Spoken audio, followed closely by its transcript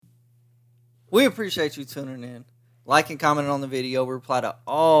We appreciate you tuning in. Like and comment on the video. We reply to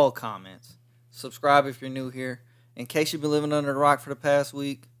all comments. Subscribe if you're new here. In case you've been living under the rock for the past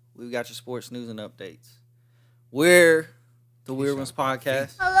week, we've got your sports news and updates. We're the Weird Ones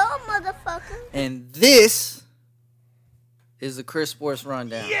Podcast. Hello, motherfucker. And this is the Chris Sports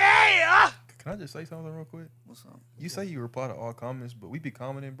Rundown. Yeah! Can I just say something real quick? What's up? You say you reply to all comments, but we be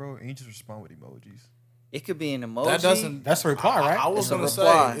commenting, bro, and you just respond with emojis. It could be an emoji. That's a reply, right? I was going to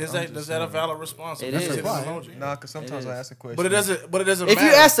reply. say, is that a valid response? It That's is. an emoji. Nah, because sometimes I ask a question. But it doesn't If matter.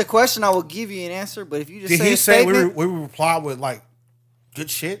 you ask the question, I will give you an answer. But if you just Did say he a say statement, we reply with like good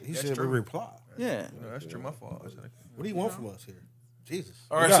shit? He That's said true. we reply. yeah. That's true. My fault. What do you want from us here? Jesus.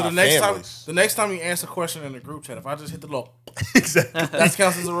 All right, so the next time you answer a question in the group chat, if I just hit the little Exactly. that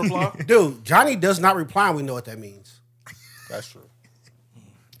counts as a reply. Dude, Johnny does not reply, and we know what that means. That's true.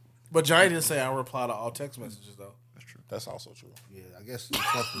 But Johnny didn't say I reply to all text messages though. That's true. That's also true. Yeah, I guess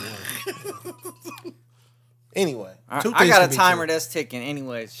it's one. Anyway, I Two got things a can be timer true. that's ticking.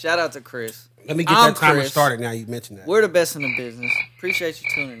 Anyways, shout out to Chris. Let me get I'm that timer Chris. started now you mentioned that. We're the best in the business. Appreciate you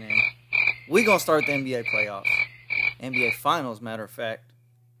tuning in. We gonna start the NBA playoffs, NBA Finals. Matter of fact,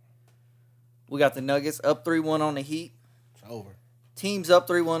 we got the Nuggets up 3-1 on the Heat. It's over. Teams up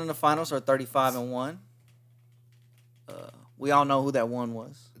 3-1 in the finals are 35-1. We all know who that one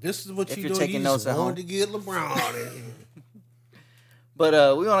was. This is what If you you're do. taking You notes just at home. wanted to get LeBron in here.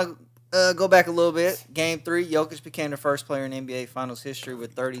 But we want to go back a little bit. Game 3, Jokic became the first player in NBA Finals history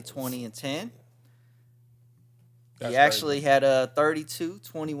with 30, 20, and 10. That's He actually had a 32,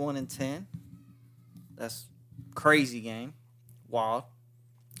 21, and 10. That's crazy game. Wild.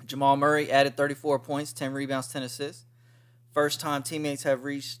 Jamal Murray added 34 points, 10 rebounds, 10 assists. First time teammates have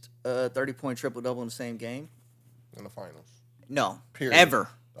reached a 30-point triple-double in the same game. in the finals. No, Period. ever.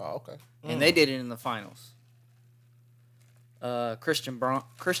 Oh, okay. And they did it in the finals. Christian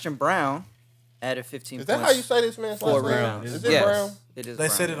Brown added 15 Is points. that how you say this man's 4 last name? rebounds. Is it Yes, Brown? it is They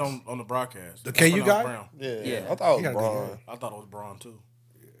Brown, said it yes. on the broadcast. The That's KU when it was guy? Brown. Yeah. Yeah. I thought He it was got a good Braun. game. I thought it was Braun too.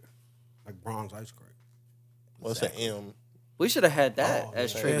 Like Bronze ice cream. Well, it's an M. We should have had that Oh,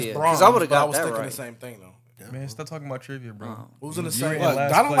 as yeah. trivia. It's Braun, Because I would have but I got was that thinking right. the same thing though. Man, stop talking about trivia, bro. Oh. We was in the You same. in Look,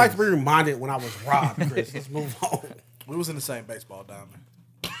 last I don't like to be place. reminded when I was robbed, Chris. Let's move on. We was in the same baseball diamond.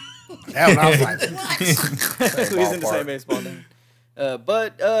 That one, I was like, what? We was in the same baseball game.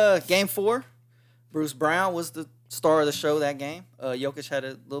 But game 4, Bruce Brown was the star of the show that game. Jokic had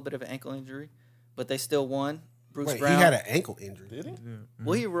a little bit of an ankle injury, but they still won. Bruce Wait, Brown. he had an ankle injury. Did he?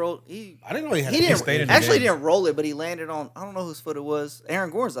 Well, he rolled. I didn't know he had He an didn't ankle stayed in injury. the actually game. didn't roll it, but he landed on. I don't know whose foot it was. Aaron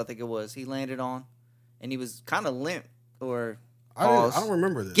Gordon's, I think it was. He landed on, and he was kind of limp or I don't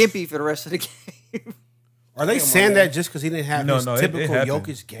remember this. gimpy for the rest of the game. Are they saying that just because he didn't have No, his no, it typical happened.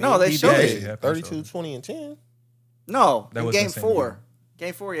 Jokic game? No, they He showed did. it. Yeah, 32, 20, and 10. No, That in was the game same 4. game.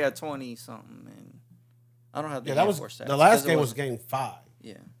 Game 4, he had 20 something, and I don't have the Yeah, that game was 4 stats, the last 'cause it game was wasn't- game 5.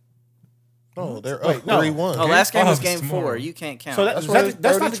 Yeah. No, they're Wait, up no. 3-1. Oh, last game was Oh, game tomorrow. 4. You can't count. So That's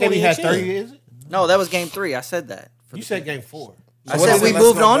that's what not the game he had 30, 30, is it? No, that was game 3. I said that. for You the said game. game 4. I what said is we it? Let's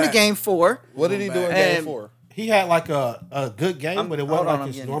moved go on back. to game 4. What did he do in And- game 4? He had like a good game, but it wasn't hold on, like I'm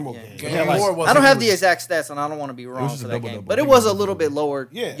his getting- normal yeah. game. Game He had like- 4 was I don't have the exact stats, and I don't want to be wrong just for a that game. double-double. But it He was was a little bit lower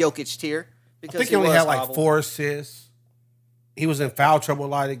Yeah. Jokic tier. I Because think he only was had like hobbled. 4 assists. He was in foul trouble a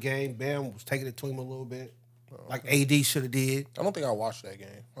lot of the game. Bam was taking it to him a little bit. Like AD should have did. I don't think I watched that game.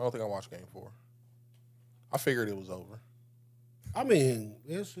 I don't think I watched game 4. I figured it was over. I mean,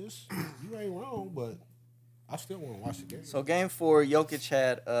 it's you ain't wrong, but I still want to watch the game. So game 4, Jokic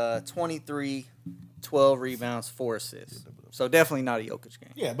had 23, 12 rebounds, 4 assists. So definitely not a Jokic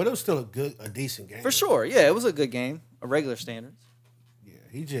game. Yeah, but it was still a decent game. For sure. Yeah, it was a good game, a regular standards. Yeah,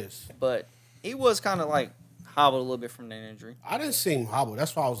 he just. But he was kind of like hobbled a little bit from that injury. I didn't see him hobble.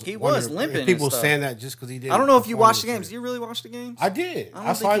 That's why I was. He wondering was limping if and people stuff. saying that just because he didn't. I don't know if you perform watched the this games. Do year. you really watch the games? I did. I don't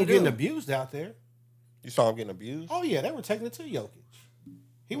I saw think him you getting do. abused out there. You saw him getting abused? Oh yeah, they were taking it to Jokic.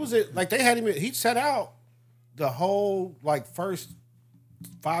 He was like they had him. He set out the whole like first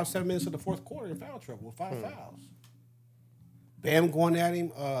 5-7 minutes of the fourth quarter in foul trouble with 5 fouls. Bam going at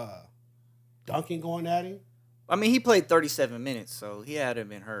him. Duncan going at him. I mean, he played 37 minutes, so he hadn't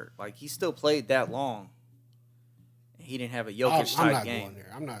been hurt. Like, he still played that long. He didn't have a I'm Jokic-type not game. going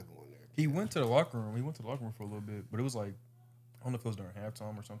there. I'm not going there. He went to the locker room. He went to the locker room for a little bit, but it was like, I don't know if it was during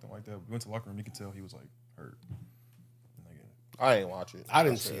halftime or something like that. We went to the locker room. You could tell he was like hurt. I ain't watch it. I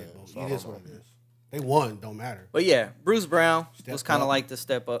didn't see said, it. But so I it don't is know. what it is. They won. Don't matter. But yeah, Bruce Brown Step was kind of up. like the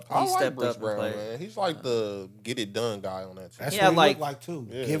step up. He I like stepped Bruce up and Brown, played. man. He's like the get it done guy on that team. That's Yeah, what he like- looked like too.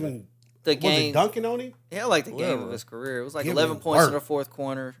 Yeah. Giving The was it game, dunking on him? he had like the game Whatever. of his career. It was like Give 11 me points in work. the fourth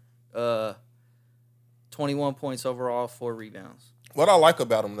quarter, 21 points overall, 4 rebounds. What I like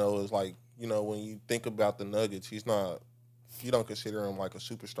about him though is like when you think about the Nuggets, he's not. You don't consider him like a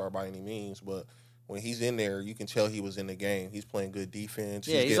superstar by any means, but when he's in there, you can tell he was in the game. He's playing good defense.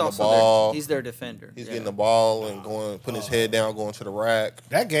 Yeah, he's he's getting also the ball. he's their defender. He's Yeah. getting the ball and putting his head down, going to the rack.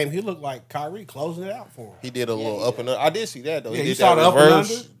 That game, he looked like Kyrie closing it out for him. He did a little up and under. I did see that though. Yeah, he you did saw that the up and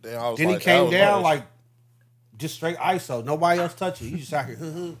reverse. under. Then he came down like just straight ISO. Nobody else touching. You just out here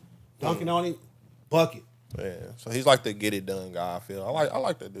dunking on him, bucket. Yeah, so he's like the get it done guy. I feel. I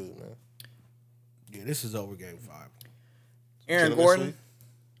like that dude, man. Yeah, this is over game 5. Aaron Gentleman's Gordon. sweep?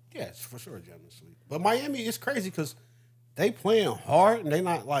 Yeah, it's for sure Gentleman's Sweep. But Miami is crazy because they playing hard and they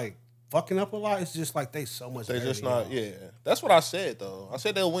not like fucking up a lot. It's just like they so much. They're better just than not. y'all. Yeah, that's what I said though. I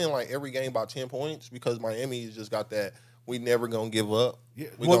said they'll win like every game by 10 points because Miami's just got that. We never gonna give up. Yeah.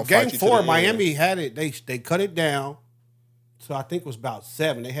 We Well, gonna fight game you to 4, the Miami end. had it. They cut it down. So I think it was about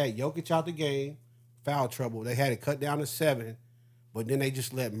 7. They had Jokic out the game, foul trouble. They had it cut down to 7, but then they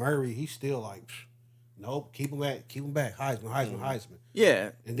just let Murray. He's still like, nope, keep him back. Heisman. Yeah,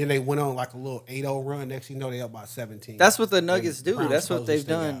 And then they went on like a little 8-0 run. Next thing you know, they up by 17. that's what the Nuggets do. Browns That's what closed they've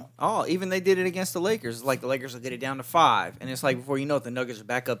this thing done. out. Oh, even they did it against the Lakers. Like the Lakers will get it down to 5, and it's like before you know it, the Nuggets are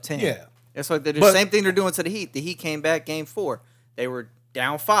back up 10. Yeah. It's like the But- same thing they're doing to the Heat. The Heat came back game 4. They were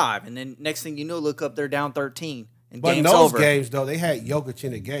down 5, and then next thing you know, look up, they're down 13, and But in game's those over. games, though, they had Jokic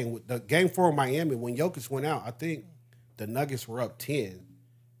in the game. With the game 4 of Miami, when Jokic went out, I think the Nuggets were up 10,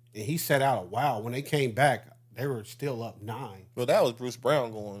 and he sat out a while. When they came back, they were still up 9. Well, that was Bruce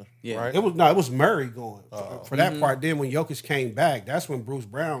Brown going. Yeah. Right. It was Murray going for that part. Then when Jokic came back, that's when Bruce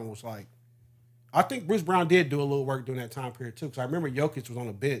Brown was like, I think Bruce Brown did do a little work during that time period too. Because I remember Jokic was on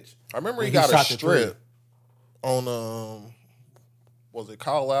the bench. I remember when he got a shot the three. strip on was it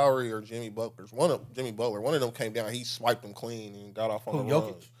Kyle Lowry or Jimmy Butler? One of them came down. He swiped him clean and got off on Who, the run.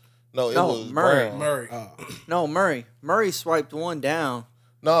 Jokic? No, it No, was Murray. Brown. Murray. No, Murray. Murray swiped one down.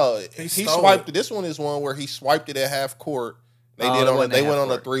 No, he stole swiped it. it. This one is one where he swiped it at half court. They Oh, did it on. wasn't They at went half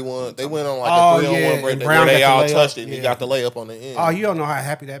on a court. 3-1. They went on like Oh, a 3-on-1 yeah, break and where Brown they got all the layup. touched it. and He Yeah. got the layup on the end. Oh, you don't know how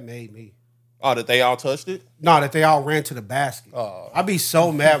happy that made me. Oh, that they all touched it. No, that they all ran to the basket. Oh. I'd be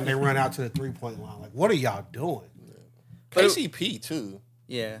so mad when they run out to the 3-point line. Like, what are y'all doing? But it- KCP too.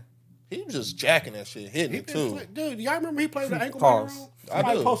 Yeah. He was just jacking that shit, hitting it too. Dude, y'all remember he played with an ankle Pause. monitor on? I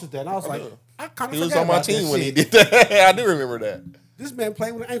Somebody do. posted that, and I was like, do. I kind of He was on my team when he did that. I do remember that. This man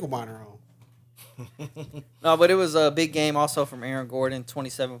played with an ankle monitor on. No, but it was a big game also from Aaron Gordon.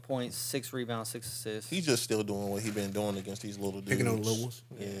 27 points, 6 rebounds, 6 assists. He's just still doing what he been doing against these little dudes. Picking on the little ones.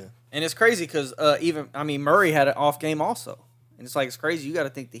 Yeah. And it's crazy because Murray had an off game also, and it's like it's crazy. You got to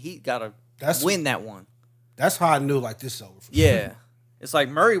think the Heat got to That's- win that one. That's how I knew like this is over. For sure. Yeah, it's like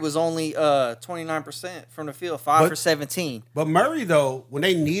Murray was only 29% from the field, 5 for 17. But Murray though, when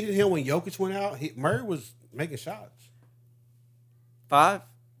they needed him when Jokic went out, Murray was making shots. 5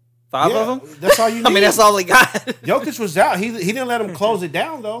 Yeah, of them. That's all you need. I mean, that's all he got. Jokic was out. He didn't let him close it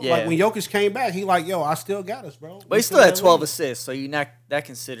down though. Yeah. Like when Jokic came back, he like, yo, I still got us, bro. But he still had 12 assists, so that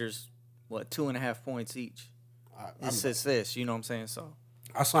considers what 2.5 points each. Assists, you know what I'm saying? So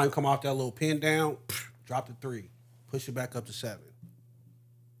I saw him come off that little pin down, drop the 3, push it back up to 7.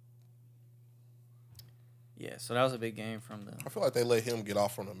 yeah, so that was a big game from the. I feel like they let him get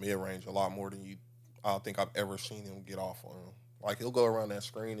off from the mid range a lot more than I don't think I've ever seen him get off on him. Like he'll go around that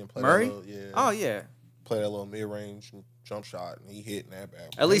screen and play Murray? that little, Oh yeah, play that little mid range jump shot, and he hitting that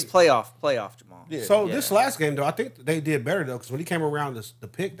bad. at least playoff Jamal. Yeah. So Yeah. this last game though, I think they did better though, because when he came around the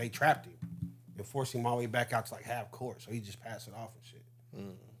pick, they trapped him and forced him all the way back out to like half court, so he just passed it off and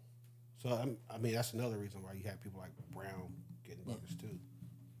shit. So I mean, that's another reason why you have people like Brown getting buckets too.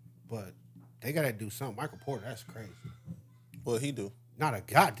 But they gotta do something. Michael Porter, that's crazy. What he do? Not a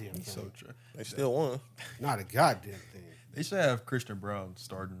goddamn thing. So true. They still won. Not a goddamn thing. They should have Christian Brown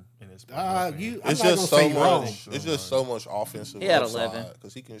starting in this. I'm It's not just gonna say so you're wrong. much. It's just so much offensive. He had upside, 11.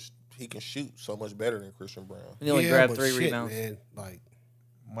 because he can shoot so much better than Christian Brown. And he only Yeah, grabbed but 3 shit, rebounds. man. Like,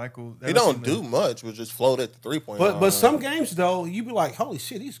 Michael. He don't do much, but just float at the 3-point line. but some games though, you be like, holy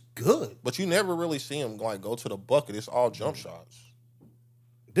shit, he's good. But you never really see him like go to the bucket. It's all jump shots.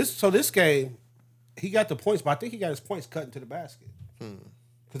 This game, he got the points, but I think he got his points cut into the basket.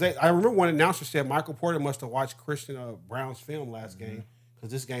 Because I remember one announcer said Michael Porter must have watched Christian Brown's film last game,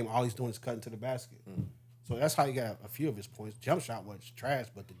 because this game all he's doing is cutting to the basket. So that's how he got a few of his points. Jump shot was trash,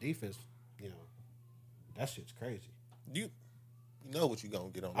 but the defense, that shit's crazy. You know what you gonna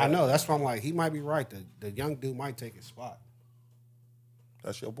get on. I that. know. That's why I'm like, he might be right. The young dude might take his spot.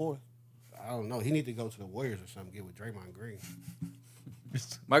 That's your boy. I don't know. He need to go to the Warriors or something, get with Draymond Green.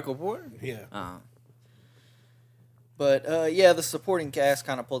 Michael Porter. Yeah. But the supporting cast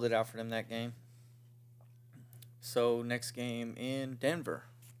kind of pulled it out for them that game. So next game in Denver.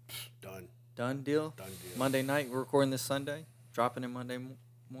 Done. Done deal. Monday night. We're recording this Sunday. Dropping it Monday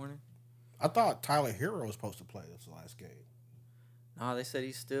morning. I thought Tyler Hero was supposed to play this last game. No, they said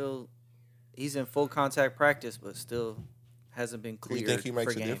he's in full contact practice, but still hasn't been Do cleared. you think he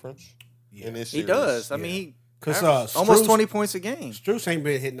makes for a game. difference Yeah. in this He series? does. I Yeah. mean, he 'Cause, averaged almost Strus- 20 points a game. Strus ain't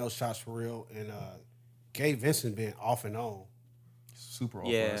been hitting those shots for real, and Gabe Vincent been off and on. Super off.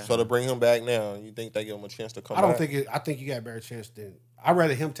 Yeah. last So to year. bring him back now, you think they give him a chance to come I don't back? think it. I think you got a better chance than. I'd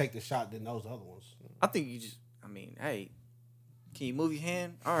rather him take the shot than those other ones. I think hey, can you move your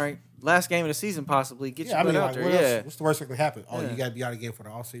hand? All right. Last game of the season, possibly. Get Yeah, I your mean, butt out like, there. what Yeah. else? What's the worst that can happen? Oh, Yeah. you got to be out again for the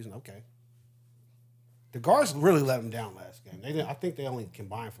off season. Okay. The guards really let him down last game. They didn't. I think they only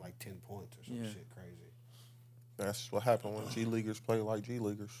combined for like 10 points or some Yeah. shit crazy. That's what happened when G Leaguers play like G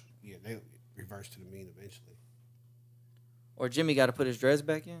Leaguers. Yeah, they reverse to the mean eventually. Or Jimmy got to put his dreads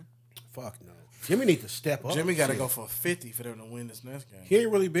back in. Fuck no. Jimmy need to step up. Jimmy got to Shit. go for 50 for them to win this next game. He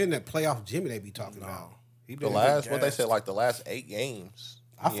ain't really been that playoff Jimmy they be talking about. He The been last, what they gassed. said, like the last 8 games.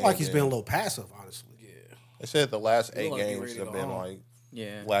 I feel like he's been a little passive, honestly. Yeah. They said the last He 8 look like he games ready to have go been home. like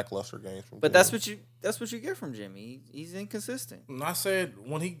Yeah. lackluster games from. But Jimmy. that's what you get from Jimmy. He's inconsistent. And I said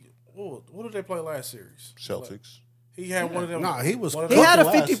when what did they play last series? Celtics. He had one of them. Nah, he was. one of He them- had a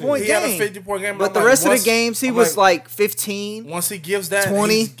last 50-point He game. had a 50-point game. But I'm the like, rest of once- the games, he I'm was like 15. once he gives that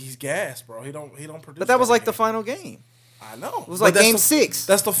 20. he's gassed, bro. He don't produce. But that was like the game. final game. I know. It was But like that's game the- 6.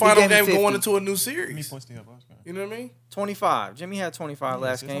 That's the He final gave him game 50. going into a new How many series. points did he have last game? You know what I mean? 25. Jimmy had 25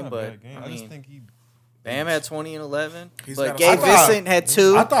 last It's not game, a but bad game. I I just mean, think he. Bam had 20 and 11. He's But got a- Gabe I thought- Vincent had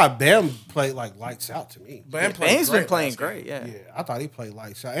 2. I thought Bam played like lights out to me. Bam played Bam's been great playing last game. great, yeah. Yeah, I thought he played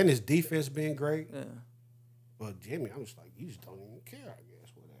lights out, and his defense been great. Yeah. But Jimmy, I'm just like, you just don't even care. I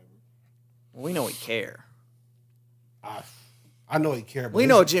guess whatever. Well, we know he care. I know he cared. But We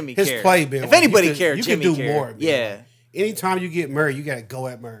know Jimmy his cared. play been. If like, anybody you cared, can Jimmy do cared. more. Man. Yeah. Like, anytime you get Murray, you got to go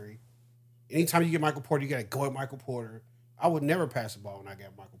at Murray. Anytime you get Michael Porter, you got to go at Michael Porter. I would never pass the ball when I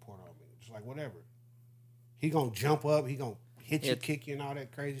got Michael Porter on me. Just like whatever. He gonna jump up. He gonna hit you, Yeah. kick you, and all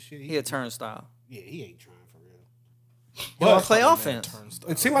that crazy shit. He a turnstile. Yeah, he ain't trying for real. He want to play Man, offense. turnstile.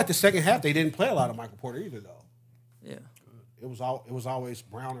 It seemed like the second half they didn't play a lot of Michael Porter either, though. Yeah. It was always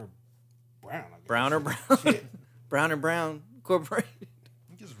Brown or Brown. I guess. Brown or Brown. Shit. Brown and Brown Corporation.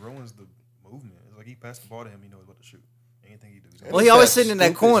 He just ruins the movement. It's like he passed the ball to him, he knows what to shoot. Anything he does. And Well, he it's always that sitting in that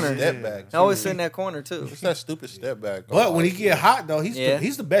stupid corner. Step back, He always too. sit in that corner, too. It's that stupid step back. But when he get hot though, he's Yeah.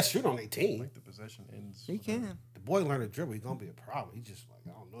 he's the best shooter on their team. Like the possession ends. He can. The boy learn to dribble, he's gonna be a problem. He just like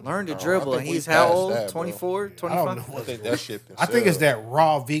I don't know. Learn to I dribble. think we He's how passed old? that, bro. 24, I don't 25? know. I think that shit. I think it's that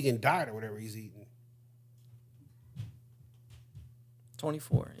raw vegan diet or whatever he's eating.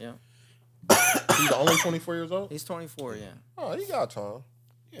 24, yeah. He's only 24 years old. He's 24, yeah. Oh, he got time.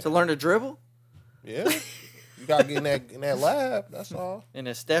 To learn to dribble Yeah, you gotta get in that lab. That's all. in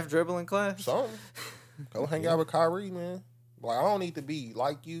a Steph dribbling class? Something. Go hang out with Kyrie, man. Like I don't need to be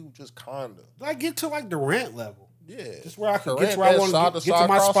like you, just kinda. Like get to like Durant level. Yeah, Just where I can Durant, get to where I that want to side-to-side get to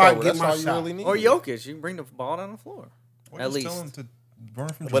my spot, crossover, and get that's my all you shot. really need. Or Jokic. You can bring the ball down the floor. Or At just least. tell him to burn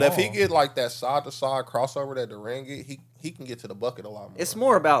from But if he Jamal. get like that side to side crossover that Durant get, he can get to the bucket a lot more. It's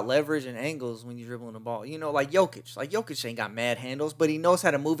more about leverage and angles when you're dribbling the ball. You know, like Jokic. Like Jokic ain't got mad handles, but he knows how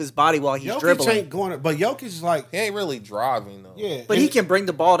to move his body while he's Jokic dribbling. ain't going, but Jokic is like, He ain't really driving though. yeah. But he can bring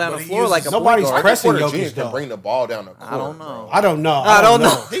the ball down But the he floor uses- like a Nobody's point guard. pressing Porter Jokic, Jr. though. can bring the ball down the court. I don't know. bro. I don't know. I don't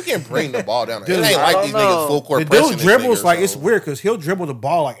know. He can bring the ball down. Dude, it ain't I like don't these know. niggas full court The pressing dude this dribbles nigga, like so it's weird because he'll dribble the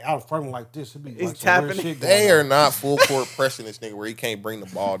ball like out in front of him like this. It'd be He's like some weird tapping shit They going are on. not full court pressing this nigga where he can't bring the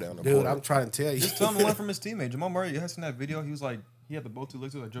ball down the Dude, court. I'm trying to tell you. Just tell him to learn from his teammate. Jamal Murray, you have seen that video? He was like, he had the both two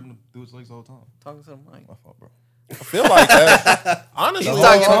legs, he was like dribbling through his legs all the time. Talking to the mic. My fault, bro. I feel like that. Honestly, He's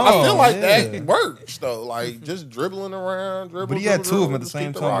like, talking I feel like yeah. that works though. Like just dribbling around, dribbling. But he had two of them at the just same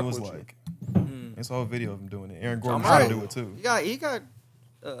keep the time. rock It was with you. like, it's all video of him doing it. Aaron Gordon Jamal trying to Murray. do it too. He got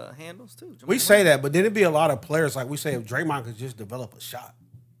handles too. Jamal We say that, but then it'd be a lot of players like we say if Draymond could just develop a shot.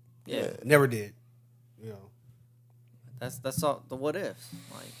 Yeah, Never did. You know. that's all the what ifs.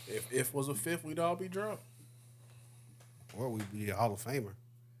 Like If was a fifth, we'd all be drunk. Or we'd be a Hall of Famer.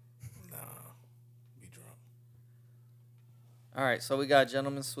 Nah, be drunk. all right, so we got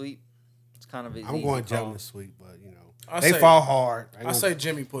gentleman sweep. It's kind of I'm going gentleman sweep, but you know. They say- fall hard. I say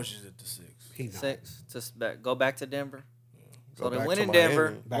Jimmy pushes it to 6. he not. 6 to go back to Denver. So Go they back win to in Denver,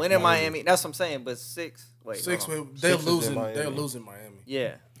 Miami. Back win to in Miami. Miami. That's what I'm saying. But 6. Wait, 6, hold on. they're 6 is in losing. Miami. They're losing Miami.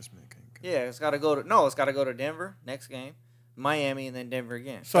 Yeah, This man can't. yeah. It's got to go to It's got to go to Denver next game, Miami, and then Denver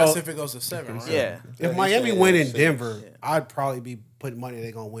again. So That's if it goes to 7, right? Yeah, if he Miami said win in 6. Denver, Yeah. I'd probably be putting money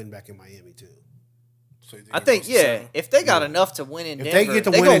they're gonna win back in Miami too. So you I it think goes to 7? if they got enough to win in If Denver, they get to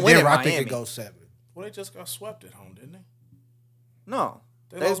they win gonna in win Denver, in I think Miami. it goes 7. Well, they just got swept at home, didn't they? No,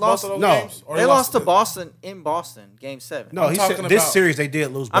 They lost lost. both of those no. games? Or They lost to the- Boston in Boston, Game 7. No, I'm he said talking this about- series they did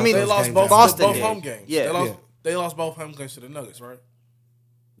lose. Both I mean, of They those lost games both out. Boston both did. home games. Yeah. They lost both home games to the Nuggets, right?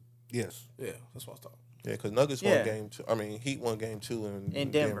 Yes, Yeah, that's what I was talking. Yeah, because Nuggets Yeah. won game 2. I mean, Heat won game 2 in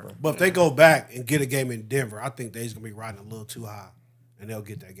Denver. Denver. but if they go back and get a game in Denver, I think they's gonna be riding a little too high, and they'll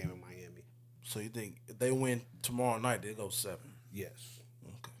get that game in Miami. So you think if they win tomorrow night, they go 7? Yes,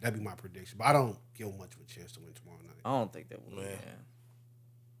 that'd be my prediction. But I don't give them much of a chance to win tomorrow night. I don't think they will. Man. Yeah.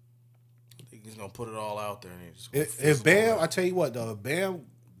 I think he's gonna put it all out there and he's just gonna If fizzle Bam, all I out. tell you what though, if Bam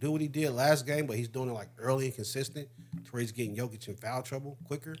do what he did last game, but he's doing it like early and consistent, to where he's getting Jokic in foul trouble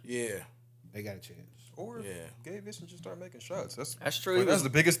quicker, Yeah, they got a chance. Or if Yeah. Gabe Vincent just start making shots. That's true. Like, He that's was- the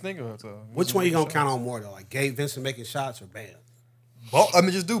biggest thing of it. Which one you gonna count on more though? Like Gabe Vincent making shots or Bam? Both. I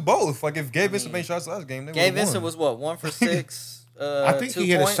mean, just do both. Like if Gabe Vincent made shots last game, they Gabe would've Vincent won. was what, 1 for 6? I think 2 he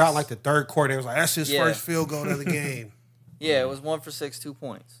hit points? a shot like the third quarter. It was like that's his Yeah. first field goal of the game. Yeah, it was 1 for 6, 2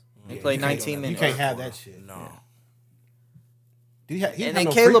 points. He played You can't- 19 You minutes. can't have that shit. no. Did he And have then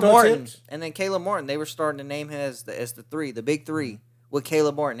no free Caleb throw Martin. attempts? And then Caleb Martin. They were starting to name him as the 3, the big 3 with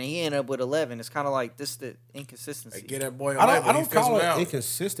Caleb Martin. And he ended up with 11. It's kind of like this the inconsistency. Hey, get that boy. I I don't call it out.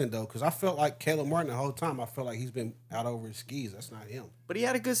 inconsistent though, because I felt like Caleb Martin the whole time. I felt like he's been out over his skis. That's not him. But he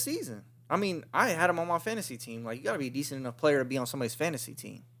had a good season. I mean, I had him on my fantasy team. Like, you got to be a decent enough player to be on somebody's fantasy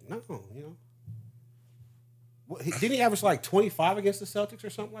team. No, you know. Didn't he average like 25 against the Celtics or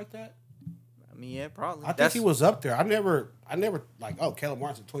something like that? I mean, yeah, probably. I think he was up there. I never like, oh, Caleb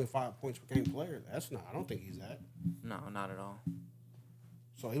Martin's a 25 points per game player. That's not. I don't think he's that. No, not at all.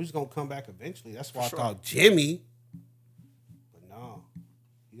 So he was gonna come back eventually. That's why For I sure. thought Jimmy. But no,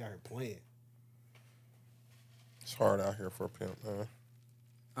 he out here playing. It's hard out here for a pimp, man.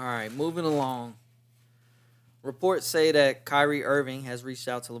 All right, moving along. Reports say that Kyrie Irving has reached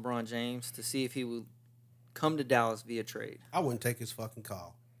out to LeBron James to see if he would come to Dallas via trade. I wouldn't take his fucking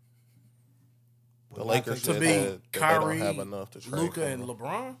call. The Lakers To said be that they Kyrie, don't have enough to trade Luka, for and him.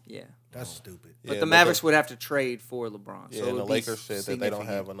 LeBron. Yeah. That's stupid. But Yeah, the Mavericks the- would have to trade for LeBron. Yeah, so it and the would be Lakers said that they don't significant.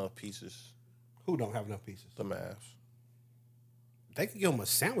 have enough pieces. Who don't have enough pieces? The Mavs. They could give him a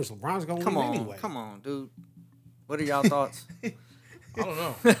sandwich. LeBron's gonna Come leave on, anyway. come on, dude. What are y'all thoughts? I don't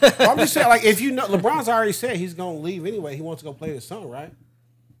know. Well, I'm just saying, like, if you know, LeBron's already said he's gonna leave anyway. He wants to go play his son, right?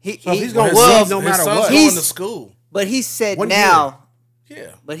 So he's gonna leave no matter what. Going He's- to school. But he said One now.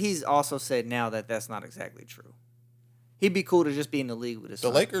 Yeah. But he's also said now that that's not exactly true. He'd be cool to just be in the league with his The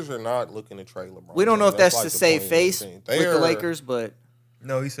son. Lakers are not looking to trade LeBron. We don't know if that's like to the save point of face the thing. with They the are- Lakers, but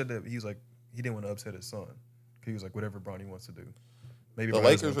No, he said that he was like he didn't want to upset his son. He was like whatever Bronny wants to do. Maybe The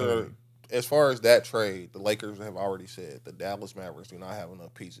Bronny's Lakers gonna are, play. as far as that trade, the Lakers have already said the Dallas Mavericks do not have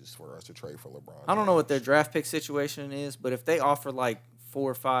enough pieces for us to trade for LeBron. I don't know what their draft pick situation is. But if they offer like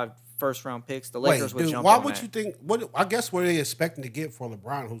 4 or 5 first round picks, the Lakers Wait, would dude, jump why on would that. you think? What I guess what are they expecting to get for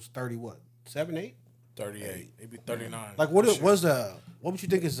LeBron, who's 30, what, 7, 8? 38. Maybe 39. Like, what would you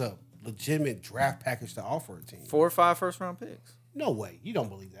think is a legitimate draft package to offer a team? 4 or 5 first round picks. No way, you don't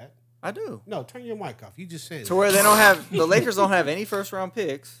believe that. I do. No, turn your mic off. You just said To it. where they don't have the Lakers don't have any first round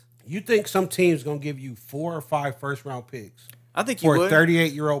picks. You think some team's gonna give you 4 or 5 first round picks I think you for a would.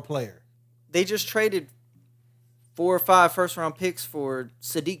 38-year-old player? They just traded 4 or 5 first round picks for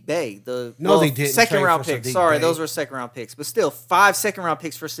Sadiq Bey. No, they didn't Second trade round for picks. Sadiq Sorry, Bey. those were second round picks. But still, 5 second round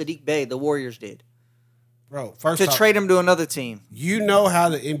picks for Sadiq Bey. The Warriors did Bro, first to off, trade him to another team. you know how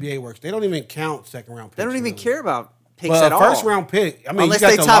the NBA works. They don't even count second round picks. They don't even really. care about picks Well, at all. first round pick. I mean, unless you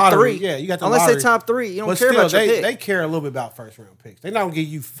got they the top lottery. 3. Yeah, you got the unless lottery. they top 3, you don't But care still, about your pick. they care a little bit about first round picks. They're not gonna give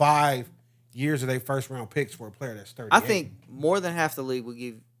you 5 years of their first round picks for a player that's 30. I think more than half the league will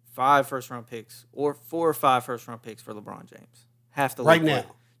give 5 first round picks or 4 or 5 first round picks for LeBron James. Half the Right league now. would.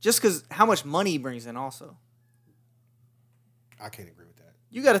 Just because how much money he brings in. Also, I can't agree with that.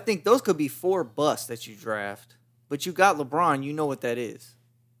 you got to think those could be 4 busts that you draft. But you got LeBron. You know what that is.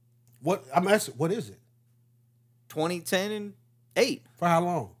 What I'm asking, what is it? 2010 and 8. For how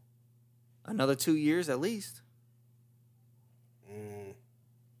long? Another 2 years at least.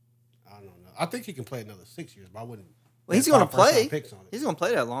 I don't know. I think he can play another 6 years, but I wouldn't. Well, he's bet going to 5 first-round play. picks on it. He's going to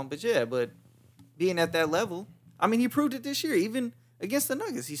play that long. But yeah, but being at that level, I mean, he proved it this year. Even against the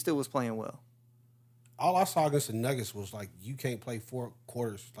Nuggets, he still was playing well. All I saw against the Nuggets was like you can't play 4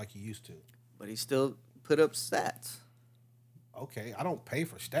 quarters like you used to. But he still put up stats. Okay, I don't pay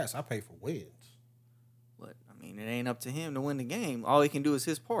for stats. I pay for wins. But I mean, it ain't up to him to win the game. All he can do is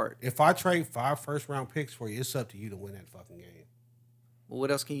his part. If I trade 5 first-round picks for you, it's up to you to win that fucking game. Well, what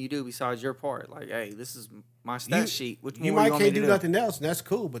else can you do besides your part? Like, hey, this is my stat You- sheet. Which You more might want me can't to do nothing else, and that's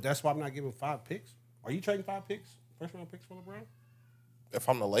cool. But that's why I'm not giving 5 picks. Are you trading 5 picks, first-round picks for LeBron? If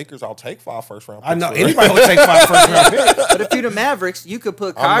I'm the Lakers, I'll take 5 first-round picks. I know for it. anybody would take 5 first-round picks. But if you're the Mavericks, you could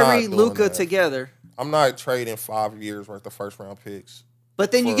put I'm not Kyrie, doing Luka that. together. I'm not trading 5 years worth of first-round picks.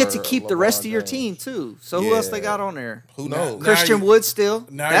 But then you get to for keep the rest LeBron of your James. team too. So who else they Yeah. got on there? Who knows? Now Christian you- Wood still.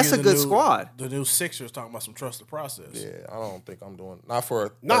 Now That's you're a the good new- squad. The new Sixers talking about some trust the process. Yeah, I don't think I'm doing not for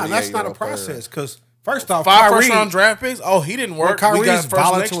a Nah, that's not a 38-year-old player. process. Because first off, 5 Kyrie, first-round draft picks. Oh, he didn't well, work. we got Kyrie's first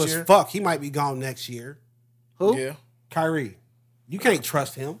volatile next as year. fuck. He might be gone next year. Who? Yeah. Kyrie, you can't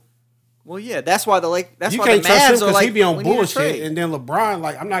trust him. Well, yeah, that's why That's You why can't the trust him Mavs are because like he be on we need a bullshit. trade. And then LeBron,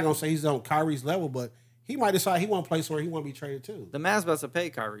 like, I'm not gonna say he's on Kyrie's level, but he might decide he want to play somewhere he want to be traded to. The Mavs about to pay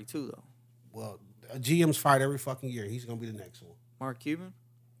Kyrie too, though. Well, a GM's fired every fucking year. He's gonna be the next one. Mark Cuban.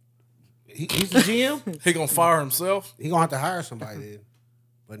 He's the GM. He gonna fire himself. He gonna have to hire somebody then.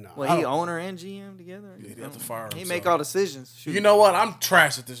 But no, Well, he owner and GM together. Yeah, he have to fire He himself. make all decisions. Shoot. You know what? I'm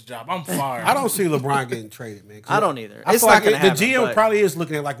trash at this job. I'm fired. I don't see LeBron getting traded, man. 'Cause I don't either. I It's feel not like gonna the happen. GM but probably is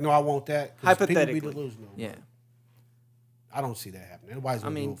looking at it like, no, I want that. 'cause people be hypothetically, delusional. yeah. I don't see that happening. Nobody's I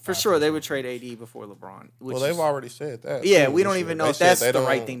gonna do mean, it for 5 sure they first would round. trade AD before LeBron. Which Well, they've is, already said that. Yeah, too, we this don't year. even know They if said that's they the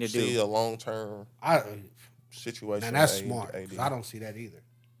right don't thing to see do. a long-term I, situation. man, that's with smart. AD. 'Cause I don't see that either.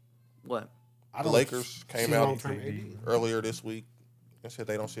 What? I The don't Lakers see came out long-term AD. earlier this week and said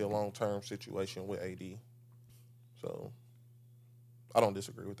they don't see a long-term situation with AD. So I don't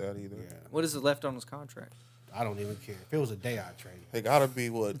disagree with that either. Yeah, What is it left on his contract? I don't even care. If it was a day, I'd trade him. It got to be,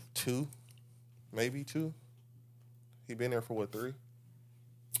 what, 2? Maybe 2? He been there for, what, 3?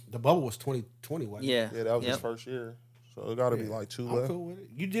 The bubble was 2020, wasn't it? Yeah. Yeah, that was his Yep. first year. So it got to be Yeah. like 2 I'm left. cool with it.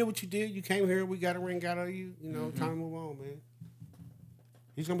 You did what you did. You came here. We got a ring out of you. You know, time to move on, man.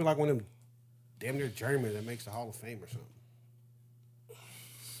 He's gonna be like one of them damn near journeymen that makes the Hall of Fame or something.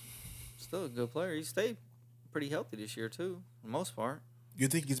 Still a good player. He stayed pretty healthy this year too, for the most part. You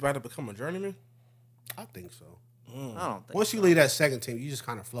think he's about to become a journeyman? I think so. I don't think. Once you leave that second team, you just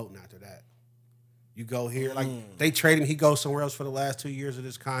kind of floating after that. You go here, like they trade him. He goes somewhere else for the last 2 years of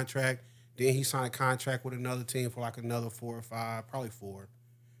this contract. Then he signed a contract with another team for like another 4 or 5, probably 4.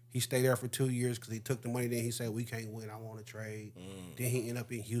 He stayed there for 2 years because he took the money. Then he said, "We can't win. I want to trade." Then he ended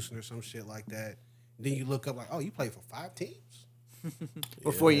up in Houston or some shit like that. Then you look up like, "Oh, you played for 5 teams."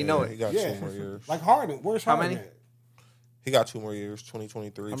 Before you know He it. got Yeah, 2 more years. like Harden. Where's How Harden many? at? He got 2 more years,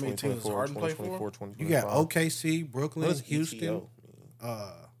 2023, How many teams does 2024, Harden play for? 2024, You 2025. got OKC, What Brooklyn, is Houston,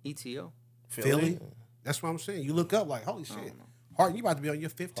 ETO? ETO. Philly. That's what I'm saying. You look up like, holy shit, Harden, you about to be on your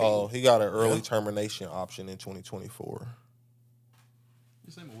 15th. Oh, he got an early termination option in 2024.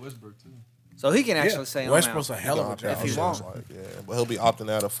 The same with Westbrook too. So he can actually say on Westbrook's now. a hell of a Opt job. out, If he sounds won't. like, yeah, but he'll be opting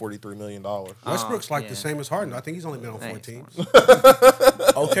out of $43 million. Westbrook's like yeah. the same as Harden. I think he's only been on 4 Thanks, teams.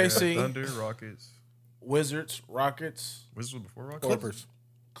 OKC, Thunder, Rockets. Wizards, Rockets, Wizards was before Rockets.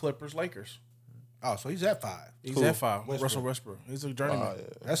 Clippers. Lakers. Oh, so he's at 5. He's Cool. at 5. Westbrook. Russell Westbrook. He's a journeyman. Yeah.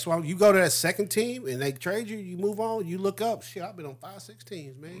 That's why you go to that second team and they trade you, you move on, you look up. Shit, I've been on 5, 6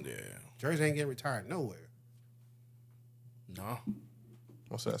 teams, man. Yeah. Jersey ain't getting retired nowhere. No.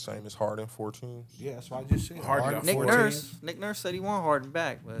 What's that, same as Harden, 4 teams? Yeah, that's what I just said. Harden got Nick 14. Nick Nurse said he want Harden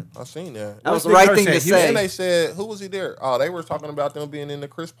back, but I seen that. that was the Nick right Nurse thing to at Houston? say. And they said, who was he there? Oh, they were talking about them being in the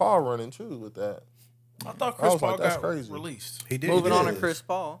Chris Paul running too with that. I thought I Chris was like, Paul that's got crazy. released. He did. Moving he on did. to Chris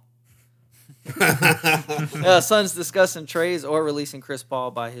Paul. Suns discussing trades or releasing Chris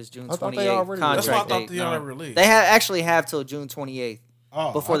Paul by his June I thought they 28th already- That's contract what I thought date. they already released. They actually have till June 28th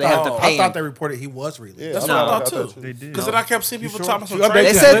Oh, before I they have thought- to pay I thought him. they reported he was released. Yeah, That's I what I got thought that too. They did. Because then I kept seeing people sure? talking You about update They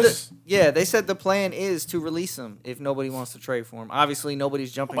trade that said, list? they said the plan is to release him if nobody wants to trade for him. Obviously,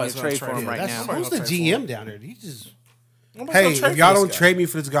 nobody's jumping Nobody's to gonna trade trade for him him. right That's, now. Nobody who's the gonna trade for GM him. down there? He just, Nobody's hey, gonna trade if y'all for this don't guy. trade me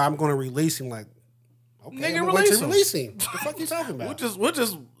for this guy, I'm going to release him. Like, okay, Nigga, I'm gonna wait to release release him. The fuck you talking about? We'll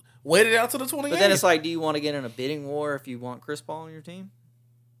just wait it out to the 28th. But then it's like, do you want to get in a bidding war if you want Chris Paul on your team?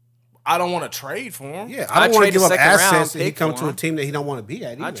 I don't want to trade for him. Yeah, I I'd don't want to trade give a up second round assets and he pick come for to a him. team that he don't want to be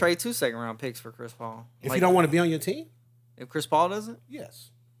at. Either. I'd trade 2 second-round picks for Chris Paul. if Like, you don't want to be on your team. if Chris Paul doesn't, Yes,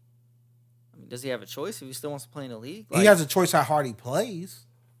 I mean, does he have a choice if he still wants to play in the league? he has a choice how hard he plays.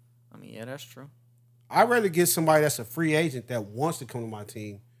 I mean, yeah, that's true. I'd rather get somebody that's a free agent that wants to come to my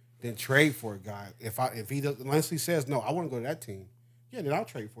team than trade for a guy. If he does, unless he says no, I want to go to that team. Yeah, then I'll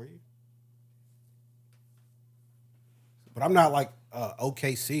trade for you. But I'm not like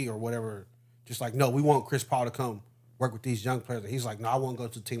OKC or whatever. Just like, no, we want Chris Paul to come work with these young players. And he's like, no, I want to go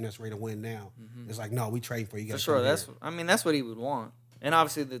to a team that's ready to win now. It's like, no, we trade for you. For Gotta sure, come here. that's what he would want. And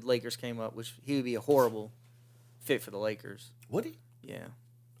obviously, the Lakers came up, which he would be a horrible fit for the Lakers. Would he? Yeah,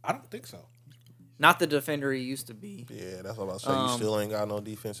 I don't think so. not the defender he used to be. Yeah, that's what I was about to say. You still ain't got no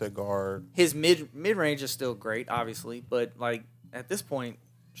defense at guard. His mid range is still great, obviously, but like at this point,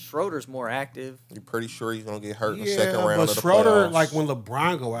 Schroeder's more active. You're pretty sure he's gonna get hurt in the Yeah, second round but of the Schroeder, playoffs. like when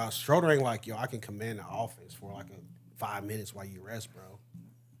LeBron go out, Schroeder ain't like, yo, I can command the offense for like 5 minutes while you rest, bro.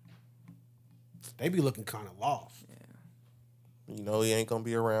 They be looking kind of lost. You know he ain't gonna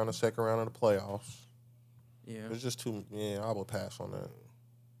be around the second round of the playoffs. Yeah. It's just too. Yeah, I will pass on that.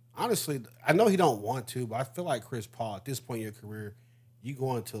 Honestly, I know he don't want to, but I feel like Chris Paul at this point in your career, you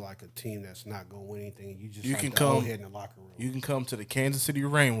go into like a team that's not gonna win anything. You just like the old head in the locker room. You can come to the Kansas City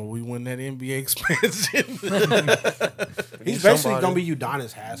Reign where we win that NBA expansion. He's basically gonna be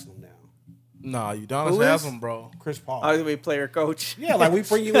Udonis Haslem now. Nah, Udonis Who has is? him, bro. Chris Paul. I'm gonna be player coach. Yeah, like we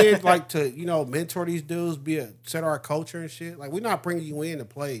bring you in like to mentor these dudes, set our culture and shit. Like we're not bringing you in to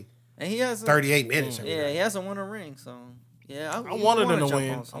play And he hasn't. 38 minutes. every Yeah, night. he hasn't won a ring, so yeah. I wanted him to jump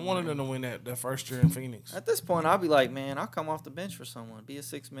win. on I someone. wanted him to win that first year in Phoenix. At this point, I'll be like, man, I'll come off the bench for someone, be a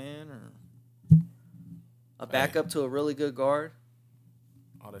 6-man or a backup to a really good guard.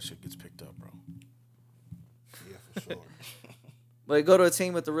 All that shit gets picked up, bro. Yeah, for sure. But go to a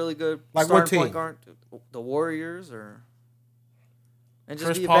team with a really good Like what starting point team? guard, the Warriors, and just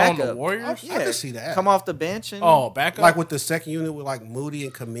Chris be a Paul and backup. the Warriors? Yeah, I can see that. Come off the bench and Oh, backup. Like with the second unit with like Moody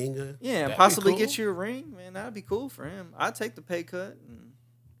and Kuminga. yeah, and That'd be possibly cool. get you a ring. Man, that'd be cool for him. I'd take the pay cut and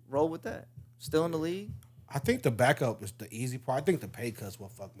roll with that. Still in the league. I think the backup is the easy part. I think the pay cuts will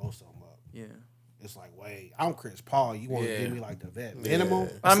fuck most of them up. Yeah. It's like, wait, I'm Chris Paul. You want to Yeah. give me like the vet minimum?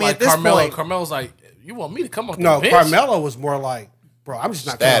 It's I mean, like at this Carmelo. point, Carmelo's like, you want me to come off the No, bench? Carmelo was more like, bro, I'm just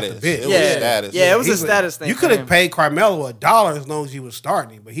not coming off Status. the bench. It was yeah, status. yeah, it was He a status thing. You for could have him. paid Carmelo $1 as long as you was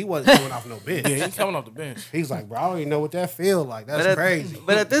starting him, but he wasn't coming off no bench. Yeah, he's coming off the bench. He's like, bro, I don't even know what that feel like. That's But crazy.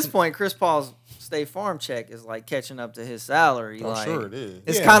 But at this point, Chris Paul's State Farm check is like catching up to his salary. I'm like, sure it is.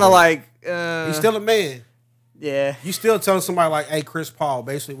 It's Yeah, kind of but like He's still a man. yeah. You still telling somebody like, hey, Chris Paul,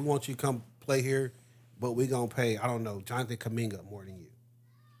 basically, we want you to come play here, but we gonna pay, I don't know, Jonathan Kuminga more than you.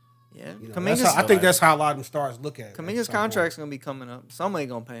 Yeah, You know, Kuminga's, I think that's how a lot of them stars look at it. Kuminga's contract's gonna be coming up. Somebody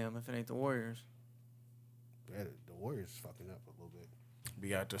gonna pay him if it ain't the Warriors. Yeah, the Warriors fucking up a little bit.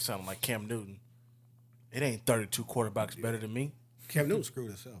 Be out there sounding like Cam Newton. It ain't 32 quarterbacks better than me. Cam Newton screwed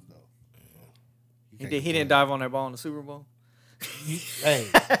himself though. He didn't dive on that ball in the Super Bowl. Hey,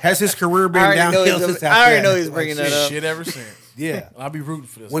 has his career been I already know downhill he's- since I already after know that? he's bringing that shit. up. Shit ever since. Yeah. I'll be rooting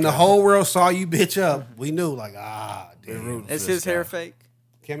for this. When the guy. whole world saw you bitch up, we knew like, Been damn. rooting for Is this his hair guy. fake?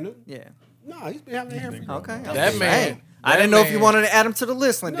 Cam Newton? Yeah. No, he's been having hair for Okay. That man. I didn't know if you wanted to add him to the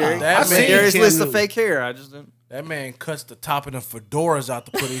list, Lindari. No, I seen Lindari's Cam list of Newton. fake hair. I just didn't. That man cuts the top of the fedoras out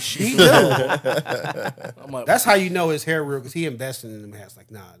to put his shit. He do. I'm like, That's how you know his hair real because he invested in them hats.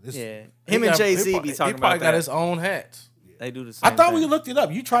 Like, nah, this. Yeah. he Him and got- Jay he Z probably- be talking He probably about got that. his own hats. They do the I same. thought thing. we looked it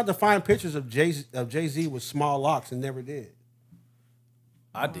up. You tried to find pictures of Jay Z with small locks and never did.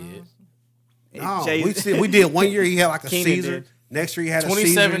 I did. No, Jay-Z- we did 1 year. He had like a Keenan Caesar. did. Next year he had a Caesar.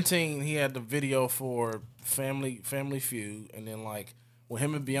 2017, he had the video for Family Feud, and then like when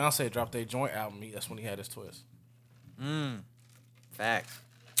him and Beyonce dropped their joint album, that's when he had his twist. Facts.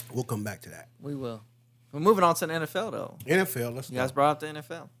 We'll come back to that. We will. We're moving on to the NFL though. NFL. Let's You guys go. brought up the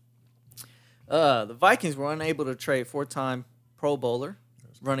NFL. The Vikings were unable to trade 4-time Pro Bowler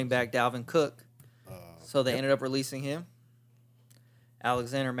running back Dalvin Cook, so they ended up releasing him.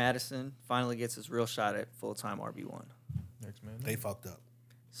 Alexander Madison finally gets his real shot at full-time RB1. Next man. They fucked up.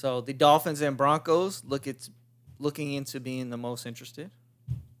 So the Dolphins and Broncos looking into being the most interested.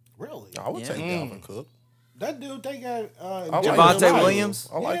 Really? I would Yeah. take Dalvin Cook. That dude, they got I like Javonte him too. Williams?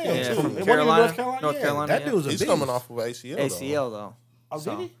 I like Yeah, him from too. Wasn't he Carolina. North Carolina. North Yeah, Carolina, That yeah. dude's a He's beast. coming off of ACL. ACL though. Oh,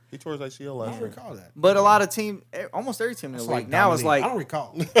 So- did he? He tore his ACL I last don't year. recall that. But a lot of almost every team in the That's league like now is Dominique. like I don't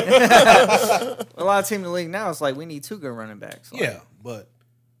recall. a lot of team in the league now is like we need 2 good running backs. Like, Yeah, but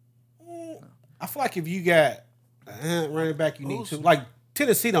I feel like if you got a running back, you need 2. Like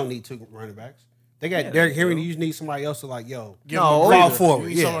Tennessee don't need 2 running backs. They got Yeah, Derrick they Henry. do. You just need somebody else to like, yo, Give No, him a fall breather. forward. You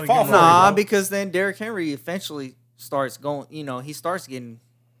need Yeah, somebody to fall give him a forward. Nah, breather. because then Derrick Henry eventually starts going. He starts getting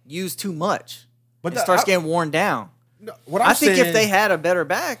used too much. But But it starts I- getting worn down. No, what I'm I think saying, if they had a better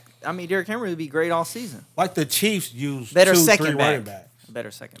back, I mean, Derrick Henry would be great all season. like the Chiefs use Better 2, second 3 back. running backs. A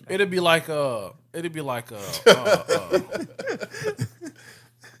better second back. It'd be like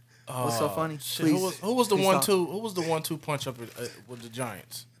What's so funny? shit, Please, who was the please 1-2? stop. Who was the 1-2 punch up with the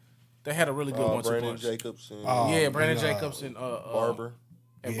Giants? They had a really good 1-2 Brandon punch. Jacobs and Yeah, Brandon and, Jacobs and Barber.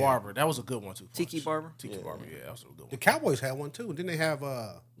 and Yeah. Barber. That was a good 1-2 punch. Tiki Barber? Tiki Barber, yeah, that was a good The one. Cowboys had one too. Didn't they have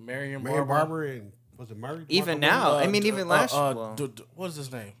Marion Marion Barber. Barber and was it Murray? Even DeMarco now, Murray? I mean, even last well, what is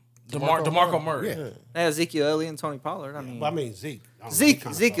his name? DeMarco Murray. Yeah. they had Ezekiel Elliott and Tony Pollard. I mean, But I mean Zeke. I don't know, he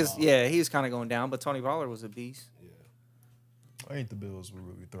kinda Zeke fell is off. he's kind of going down, but Tony Pollard was a beast. I think the Bills would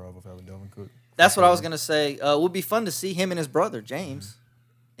really thrive off having Dalvin Cook. That's what I was gonna say. It would be fun to see him and his brother James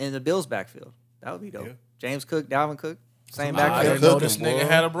in the Bills' backfield. That would be dope. Yeah. James Cook, Dalvin Cook, same I backfield. didn't know this nigga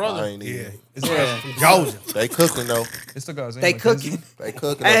had a brother. I ain't Yeah. even. It's Yeah. From Georgia. They cooking though. It's the guy's They cooking. They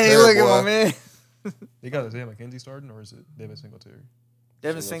cooking. Hey, up look there, at my boy. man. They got Isaiah McKenzie starting, or is it David Singletary?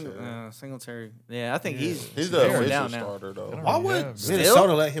 Devin Singletary. Singletary. Yeah, I think he's He's going the official down now. starter though. don't Why really would have good-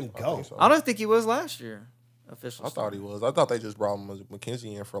 Minnesota let him I go? think so. I don't think he was last year. Official. I thought he was. I thought they just brought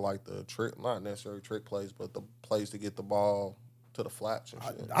McKenzie in for like the trick, not necessarily trick plays, but the plays to get the ball to the flats and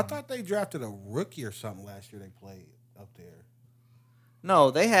shit. I thought they drafted a rookie or something last year. They played up there. No,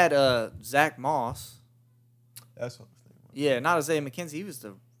 they had Zach Moss. That's what I was thinking. Yeah, not Isaiah McKenzie. He was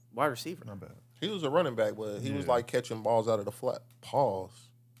the wide receiver. Not bad. He was a running back, but he was like catching balls out of the flat. Pause.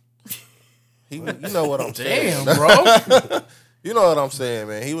 You know what I'm saying? Damn, bro. You know what I'm saying,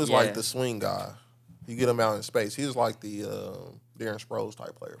 man. He was Yeah. like the swing guy. You get him out in space. He was like the Darren Sproles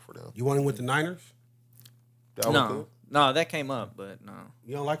type player for them. You want him with the Niners? Dalvin No, Cook? no, that came up, but no.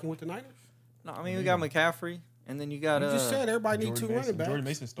 You don't like him with the Niners? No, I mean we got McCaffrey, and then you got You just said everybody needs two running backs. Jordan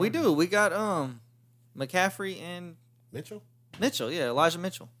Mason we started. do. We got McCaffrey and Mitchell? Mitchell. Yeah, Elijah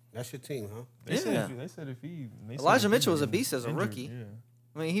Mitchell. That's your team, huh? They said Yeah. they said if he Elijah Mitchell was a beast as a injured, rookie. Yeah.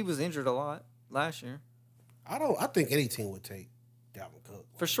 I mean, he was injured a lot last year I think any team would take Dalvin Cook.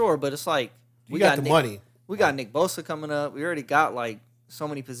 for sure. But it's like You got the Nick, money. We got Nick Bosa coming up. We already got like so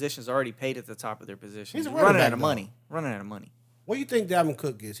many positions already paid at the top of their positions. He's a You're running running back, out of though. money. Running out of money. What do you think Dalvin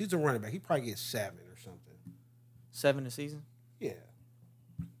Cook gets? He's a running back. He probably gets 7 or something. 7 a season. Yeah.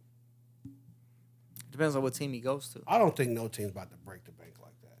 Depends on what team he goes to. I don't think no team's about to break the bank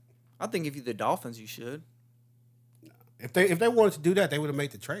like that. I think if you're the Dolphins, you should. If they wanted to do that, they would have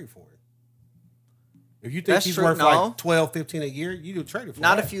made the trade for him. If you think That's he's true. worth No. like 12, 15 a year, you do trade it for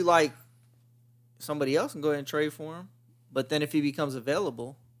Not that. if you like somebody else and go ahead and trade for him. But then if he becomes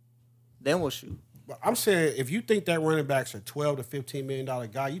available, then we'll shoot. But I'm saying if you think that running backs are $12 to $15 million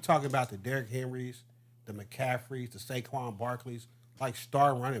guy, you talking about the Derrick Henrys, the McCaffreys, the Saquon Barkleys, like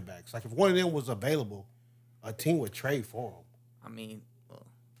star running backs. Like if one of them was available, a team would trade for him. I mean,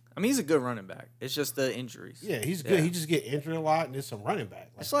 he's a good running back. It's just the injuries. Yeah, he's good. He just get injured a lot, and it's a running back.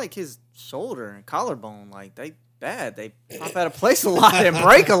 Like, It's like his shoulder and collarbone. Like they bad. They pop out of place a lot and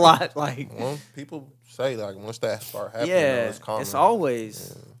break a lot. Like Well, people say like once that start happening, yeah, it's common. it's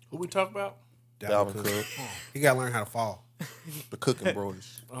always. Who we talk about? Dalvin Cook, he got to learn how to fall. the cooking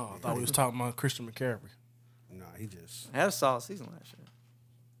brothers. Oh, I thought we was talking about Christian McCaffrey. No, he just. I had a solid season last year.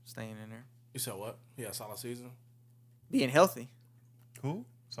 Staying in there, You said what? He had a solid season. being healthy. Who?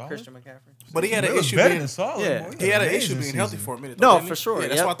 Solid? Christian McCaffrey. But he had an It was issue better being, than solid. Yeah. boy. he had an Amazing issue being healthy season. for a minute. though, No, didn't he? for sure. Yeah,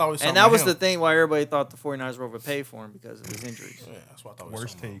 that's yep. why I thought we was And talking that about was him. the thing why everybody thought the 49ers were overpaid for him because of his injuries. Yeah, that's why I thought we was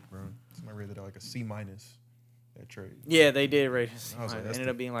Worst talking take, bro. Somebody rated it like a C minus. That trade. Yeah, they did rate his. I was like, It that's ended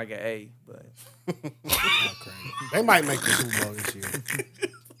up being like an A, but Not crazy. They might make the Super Bowl this year.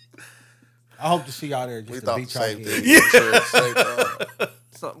 I hope to see y'all there We just to thought the beat y'all same again. thing. Same time.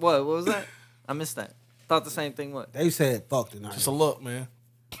 so, what was that? I missed that. Thought the same thing. What? They said fuck the Niners. Just a look, man.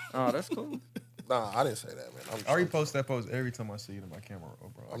 Oh, that's cool. Nah, I didn't say that, man. I repost that post every time I see it in my camera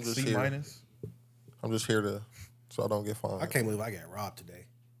roll, bro. Like I'm just C here. minus. I'm just here to, so I don't get fined. I can't believe I got robbed today.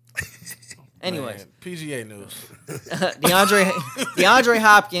 Anyways, Man, PGA news. DeAndre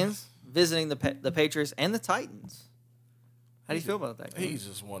Hopkins visiting the Patriots and the Titans. How do you feel about that? He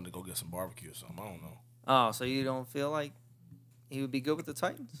just wanted to go get some barbecue or something. I don't know. Oh, so you don't feel like he would be good with the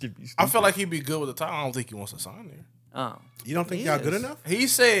Titans? I feel like he'd be good with the time. I don't think he wants to sign there. Oh, You don't think He y'all good is. enough? He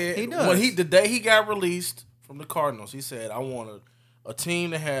said He does. when the day he got released from the Cardinals, he said, "I want a team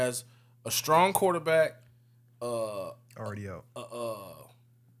that has a strong quarterback, Already out.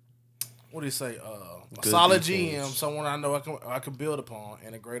 what do you say, a Good solid defense. GM, someone I know I can build upon,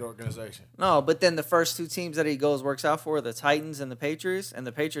 and a great organization." no, but then the first two teams that he works out for, the Titans and the Patriots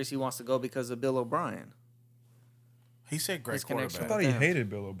he wants to go because of Bill O'Brien. He said great His connection I quarterback. thought he Damn. hated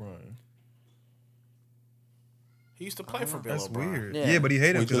Bill O'Brien. He used to play for Bill That's O'Brien. weird. Yeah. Yeah, but he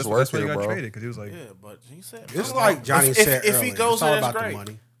hated We him because just that's why work he here, got bro. traded because he was like, Yeah, but he said It's like Johnny said if earlier. he goes it's all there, that's about great. the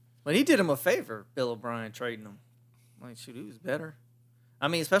money. But he did him a favor, Bill O'Brien trading him. Like, shoot, he was better. I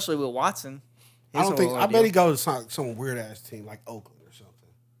mean, especially with Watson. I don't His think. whole I bet idea. he goes to some weird ass team like Oakland or something.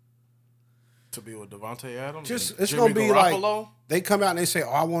 To be with Devontae Adams, Just and it's Jimmy gonna be Garoppolo. like they come out and they say, "Oh,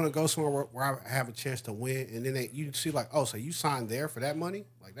 I want to go somewhere where I have a chance to win," and then you see like, "Oh, so you signed there for that money?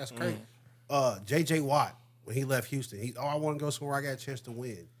 Like that's crazy." J.J. Watt when he left Houston, I want to go somewhere where I got a chance to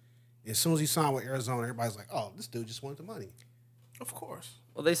win. As soon as he signed with Arizona, everybody's like, "Oh, this dude just wanted the money." Of course,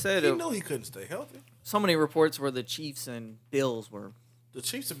 Well, they said he knew he couldn't stay healthy. so many reports where the Chiefs and Bills were The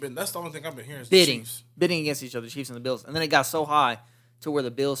Chiefs have been. That's the only thing I've been hearing. Is bidding The Chiefs. against each other, the Chiefs and the Bills. And then it got so high to where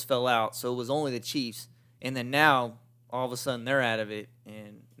the Bills fell out, so it was only the Chiefs. And then now all of a sudden they're out of it,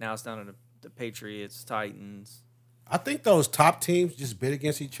 and now it's down to the Patriots, Titans. I think those top teams just bid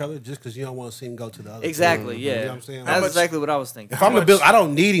against each other just because you don't want to see him go to the other Exactly, team. yeah. You know what I'm saying? That's exactly what I was thinking. If I'm the Bills, I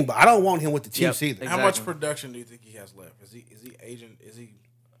don't need him, but I don't want him with the Chiefs either. How much production do you think he has left? Is he aging? Is he?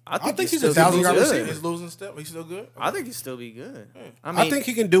 I think he's still a 1,000-yard good. receiver. He's losing step. He's still good. I think he'd still be good. I think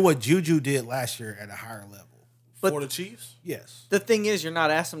he can do what Juju did last year at a higher level. But for the Chiefs. Yes. The thing is, you're not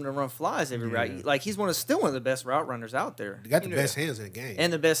asking him to run flies every route. Like he's still one of the best route runners out there. He got the best hands in the game.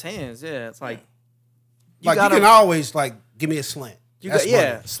 And the best hands. Yeah, it's like you can always give me a slant.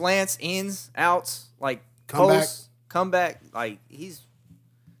 Slants, ins, outs, like come back. Like he's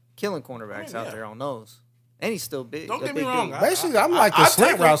killing cornerbacks out there on those, and he's still big. Don't get me wrong. Basically, I'm like the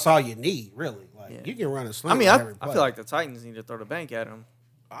slant route's all you need, really. Like you can run a slant. I mean, I feel like the Titans need to throw the bank at him.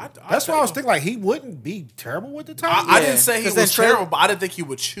 That's why I was thinking he wouldn't be terrible with the Titans. I didn't say he was terrible, but I didn't think he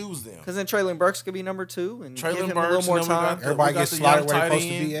would choose them. Because then Traylon Burks could be number 2 and give him a little Burks, more time. Everybody gets slotted where they're supposed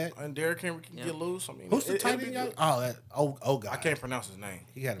to be at. And Derrick Henry can get loose. I mean, who's the tight end? Oh, guy. I can't pronounce his name.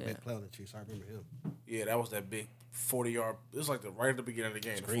 He had a big play on the Chiefs. I remember him. Yeah, that was that big 40-yard. It was like right at the beginning of the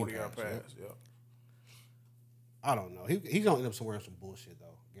game, the 40-yard pass. Yeah. I don't know. He's gonna end up somewhere in some bullshit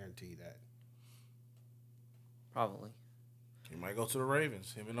though. Guarantee you that. Probably. He might go to the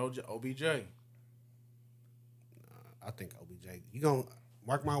Ravens. Him and OBJ. I think OBJ. You gonna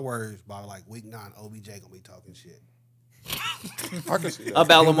mark my words by week 9. OBJ gonna be talking shit. I can see that.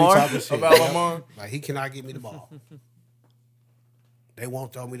 About Lamar. About Lamar. Like he cannot give me the ball. They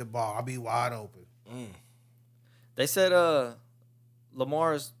won't throw me the ball. I'll be wide open. They said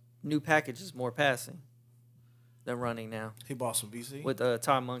Lamar's new package is more passing than running now. He bought some BC with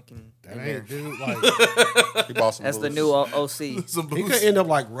Ty Monken. That ain't dude. He bought some That's boost. the new OC. He could end up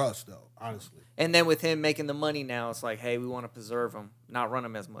like Russ though, honestly. And then with him making the money now, it's like, hey, we want to preserve him, not run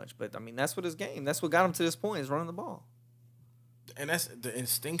him as much. But I mean, that's what his game. That's what got him to this point is running the ball. And that's the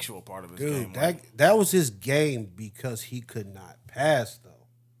instinctual part of his game. Dude, that was his game because he could not pass though.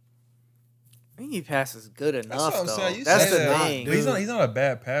 I think he passes good enough. That's what I'm saying. That's the thing. But he's not a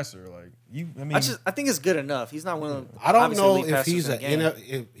bad passer. I think it's good enough. He's not one of them. I don't know if he's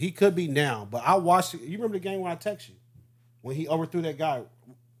if he could be now, but I watched it. You remember the game when I texted you when he overthrew that guy?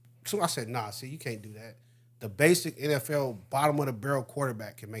 So I said, "Nah, see, you can't do that." The basic NFL bottom of the barrel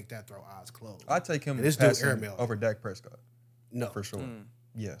quarterback can make that throw eyes closed. I take him over Dak Prescott. No, for sure.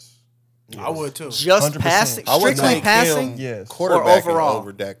 Yes. I would too. Just 100%. passing, strictly passing. Yes. Quarterback or overall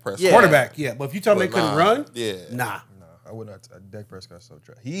over Dak Prescott. Yeah. Quarterback, yeah. But if you tell me they couldn't run, nah. I would not. Dak Prescott's so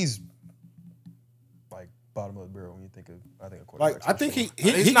trash. He's like bottom of the barrel when you think of. I think of quarterback. I think he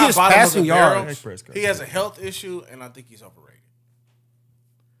he's gets passing yards. He has a health issue, and I think he's overrated.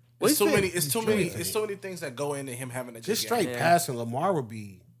 It's too many. It's too many things that go into him having a just straight passing. Lamar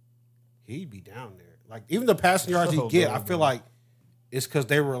he'd be down there. Like even the passing yards he get, I feel like it's because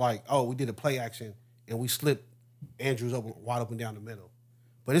they were like, oh, we did a play action and we slipped Andrews wide open down the middle.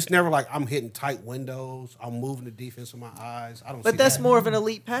 But it's never like I'm hitting tight windows. I'm moving the defense with my eyes. I don't. But that's more of an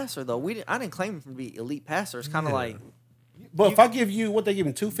elite passer, though. I didn't claim him to be elite passer. It's kind of like. But if I give you what they give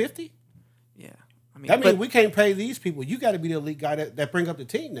him $250, yeah, I mean, that means we can't pay these people. You got to be the elite guy that bring up the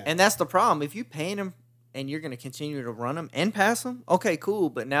team now. And that's the problem. If you paying him and you're going to continue to run him and pass him, okay, cool.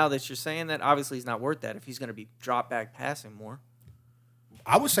 But now that you're saying that, obviously he's not worth that. If he's going to be drop back passing more.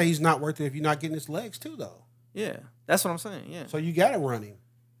 I would say he's not worth it if you're not getting his legs too, though. Yeah, that's what I'm saying. Yeah. So you got to run him.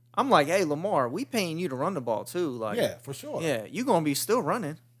 I'm like, hey, Lamar, we paying you to run the ball too. Like, yeah, for sure. Yeah, you're gonna be still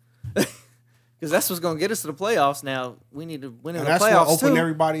running because that's what's gonna get us to the playoffs. Now we need to win in the playoffs too. That's what open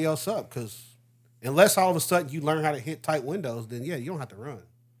everybody else up because unless all of a sudden you learn how to hit tight windows, then yeah, you don't have to run.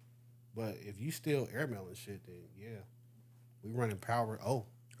 But if you still airmailing shit, then yeah, we running power. Oh,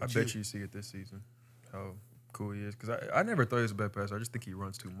 I bet you see it this season. How cool he is because I never thought he was a bad passer. I just think he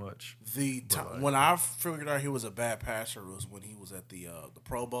runs too much. When I figured out he was a bad passer was when he was at the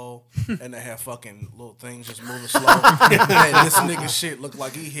Pro Bowl and they had fucking little things just moving slow. And this nigga shit looked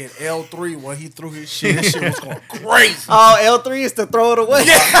like he hit L3 when he threw his shit. His shit was going crazy. Oh, L3 is to throw it away.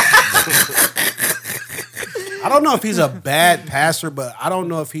 I don't know if he's a bad passer, but I don't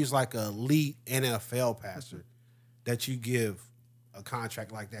know if he's like an elite NFL passer that you give a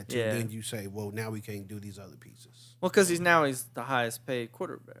contract like that to, then you say, well, now we can't do these other pieces. Well, because he's the highest paid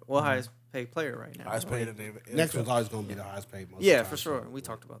quarterback. Well, highest paid player right now. Highest paid next one's always going to be the highest paid. Yeah, for sure. We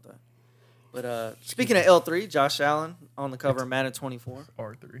talked about that. But speaking of L3, Josh Allen on the cover of Madden 24.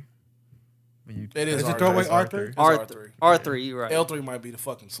 R3. It is a throwaway R3? R3, you're right. L3 might be the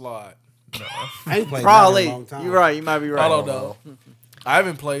fucking slide. No. I ain't played probably. in a long time. You're right. You might be right. I don't know. I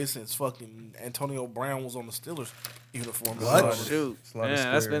haven't played since fucking Antonio Brown was on the Steelers uniform. What? Shoot. Slide Yeah, is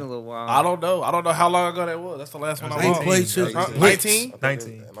that's square. been a little while. I don't know. I don't know how long ago that was. That's the last one I They watched. played since 19? Blitz.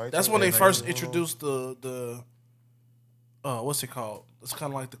 19. That's when they Yeah, first 19. introduced the what's it called? It's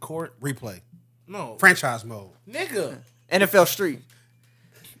kind of like the court. Replay. No, Franchise mode. nigga. NFL Street.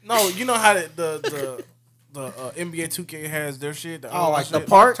 No, you know how the NBA 2K has their shit. Like the shit?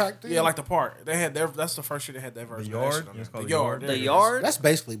 park? type thing? Yeah, like the park. They had their. That's the first shit they had that version. The of that yard? shit on It's there. called The the yard. yard? there The it is. yard? That's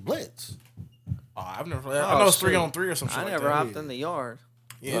basically Blitz. I never played. I Oh, know it's shoot. 3-on-3 or something. I like never that. hopped in the yard.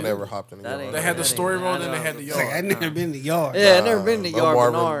 Yeah. I never hopped in the That yard. ain't- They had the that story ain't- mode, I and they know. had the It's like, I yard. never been in the yard. Yeah, I never been in the yard,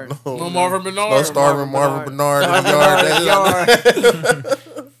 Bernard. No Marvin Bernard. No starving Marvin Bernard in the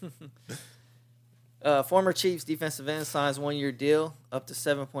yard. Former Chiefs defensive end signs 1-year deal up to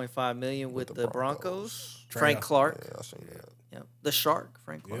 $7.5 million with the Broncos. Frank Trash. Clark. Yeah, I seen that. Yep. The Shark,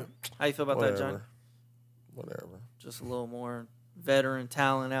 Frank Clark. How you feel about that, John? Whatever. Just a little more veteran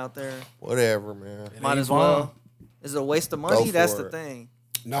talent out there. Whatever, man. Might ain't as well. Vaughn. Is it a waste of money? for That's the it. thing.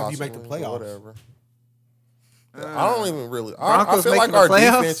 Now if you make the Possibly, playoffs. Whatever. I don't even really. I Broncos feel like making our the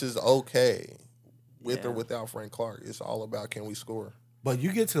playoffs? defense is okay with Yeah. or without Frank Clark. It's all about can we score. But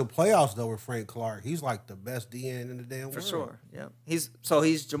you get to the playoffs though with Frank Clark. He's like the best DN in the damn world. For sure. Yeah. He's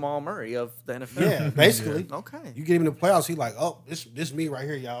Jamal Murray of the NFL. Yeah, basically. Okay. You get him in the playoffs, he like, oh, this me right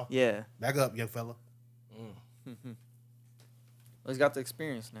here, y'all. Yeah. Back up, young fella. Well, he's got the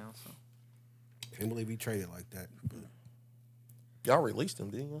experience now. So. Can't believe he traded like that. But Y'all released him,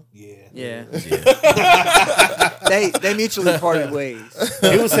 didn't you? yeah. they mutually parted ways.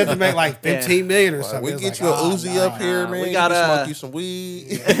 He was set to make like 15 million or something. We It was get like, you a ah, Uzi nah. up here, man. we We got, got smoke you some weed.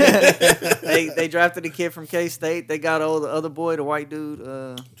 They drafted a kid from K-State. They got the other boy, the white dude.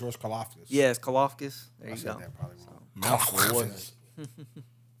 George Karlaftis. Yes, Kalofkis. There I you said go. that probably wrong. Mouthful, wasn't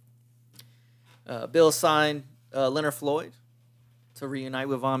it? Bill signed Leonard Floyd to reunite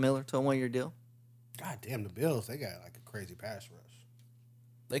with Von Miller to a 1-year deal. God damn, the Bills, they got like a crazy pass rush.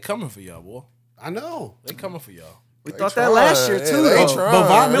 They coming for y'all, boy. I know. They coming for y'all. We They thought that last year trying. too. Yeah, they though. trying. But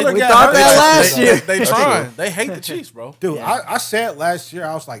Von Miller We got thought hurt. that last year. They trying. They hate the Chiefs, bro. Dude, Yeah. I said last year,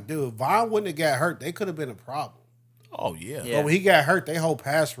 I was like, dude, if Von wouldn't have got hurt, they could have been a problem. Oh yeah. Yeah. But when he got hurt, they whole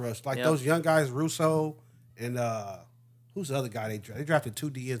pass rush. Like Yep. those young guys, Russo and who's the other guy they drafted? They drafted 2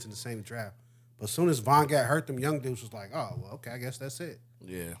 DNs in the same draft. But as soon as Von got hurt, them young dudes was like, oh, well, okay, I guess that's it.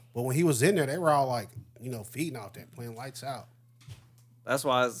 Yeah. But when he was in there, they were all like, feeding out there, playing lights out. That's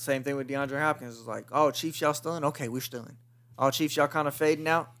why it's the same thing with DeAndre Hopkins. It's like, oh, Chiefs, y'all still in? Okay, we're still in. Oh, Chiefs, y'all kind of fading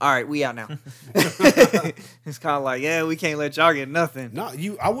out? All right, we out now. It's kind of like, yeah, we can't let y'all get nothing. No,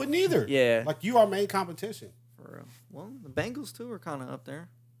 I wouldn't either. Yeah. Like, you are main competition. For real. Well, the Bengals, too, are kind of up there.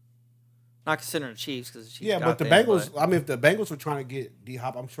 Not considering the Chiefs, because the Chiefs Yeah, got but the them, Bengals, I mean, if the Bengals were trying to get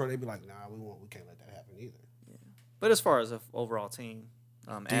D-Hop, I'm sure they'd be like, nah, we can't let that happen either. But as far as an overall team,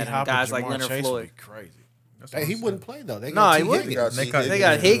 adding D-Hop and guys like Jamar Leonard Chase Floyd. would be crazy. That's what He I'm wouldn't saying. play, though. They No, got he T. wouldn't. Higgins. They cut- They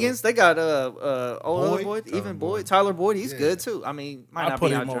got Yeah. Higgins. They got old other Boyd? boy, even Tyler Boyd. Boyd. Tyler Boyd, he's Yeah. good too. I mean, might I not put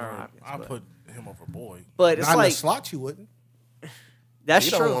be him on over. Hopkins, I but- put him over Boyd. But it's Not in the like slot, you wouldn't. that's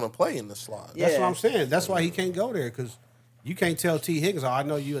He true. don't want to play in the slot. Yeah. That's what I'm saying. That's why he can't go there, because you can't tell T. Higgins, I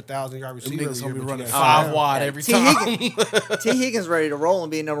know you 1,000-yard Them receiver. niggas gonna be but you running got 5 down. wide Yeah, every T. time. T. Higgins ready to roll and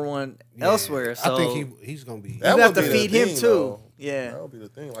be number one Yeah. elsewhere. So I think he's going to be. That you have would to be the feed him thing, too. though. Yeah. That would be the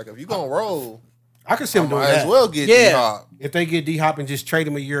thing. Like, if you going to roll, I can see him doing might that. as well get Yeah. D-Hop. If they get D-Hop and just trade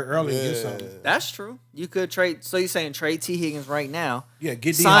him a year early and get Yeah. something. That's true. You could trade. So you're saying trade T. Higgins right now? Yeah,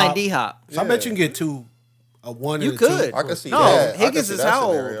 get Sign D-Hop. D Hop. So I bet you can get a 1 You and a 2. could. I can see No, that. I can Higgins see is that how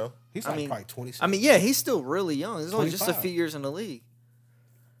old? scenario. He's I like mean- probably 26. I mean, yeah, he's still really young. He's only just a 25. few years in the league.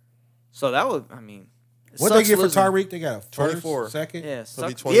 So that would, I mean, it what they sucks get for losing- Tyreek? They got a first, 24. second. Yeah, He'll be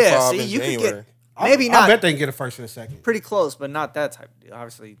sucks. 25 Yeah, see, in you could January. get maybe I not bet they can get a first and a second. pretty close, but not that type of deal.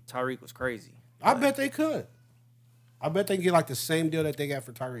 Obviously, Tyreek was crazy. I bet they could. I bet they can get like the same deal that they got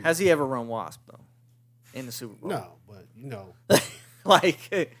for Tyreek. Has he ever run Wasp though in the Super Bowl? No, but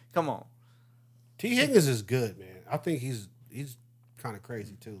Like, come on. T. Higgins is good, man. I think he's kind of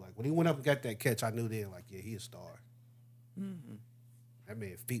crazy too. Like when he went up and got that catch, I knew then, like, yeah, he a star. Mm-hmm. That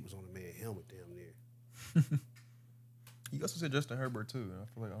man's feet was on the man's helmet damn near. He also said Justin Herbert too. And I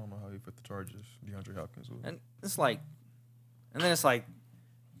feel like I don't know how he fit the Chargers. DeAndre Hopkins would. And then it's like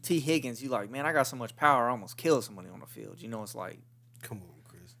T. Higgins. You like, man, I got so much power, I almost killed somebody on the field. You know, it's like Come on,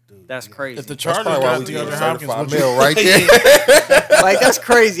 Chris. Dude. that's Yeah. crazy. If the That's Chargers probably why got we get DeAndre Hopkins, certified would you- male right there. Like that's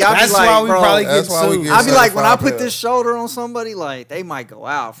crazy. I'd That's be like, why we bro, probably That's get why we sued. get I'd be like, when I certified put male. this shoulder on somebody, like they might go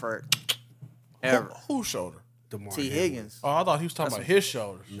out for ever. Whose shoulder? DeMar T. Hamlin. Higgins. Oh, I thought he was talking about his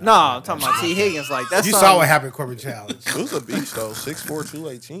shoulders. No, I'm talking about T. Higgins. Like that's You something- saw what happened at Corbin Challenge. Who's a beast though? 6'4",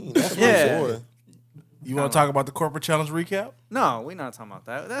 218. That's Yeah. my boy. You want to talk about the corporate challenge recap? No, we're not talking about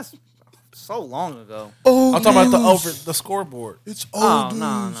that. That's so long ago. I'm talking about the scoreboard. It's Oh, old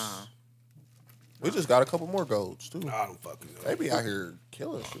no, news. no. We just got a couple more golds too. I don't fucking know. They be out here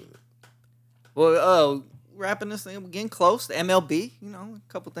killing shit. Well, wrapping this thing, we're getting close. The MLB, a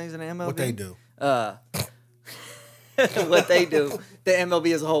couple things in the MLB. What they do? What they do. The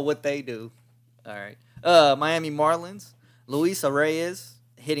MLB as a whole, what they do. All right. Miami Marlins, Luis Reyes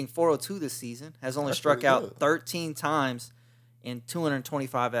hitting .402 this season, has only That's struck pretty out good. 13 times in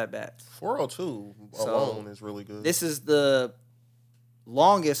 225 at-bats. 402 alone is really good. This is the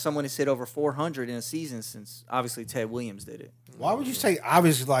longest someone has hit over 400 in a season since, obviously, Ted Williams did it. Why would you say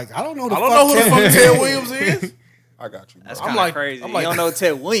obviously? Like I don't know. I don't know who the fuck Ted Williams is. I got you. Bro. That's I'm kind of like- crazy. I'm like- You don't know who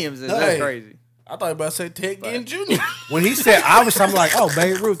Ted Williams is. Hey. That's crazy. I thought you about to say Ted Ginn Jr. When he said obviously, I'm like, oh,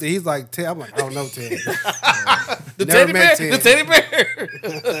 Babe Ruth. And he's like, Ted. I'm like, I don't know Ted. The Never teddy bear. met Ted. The teddy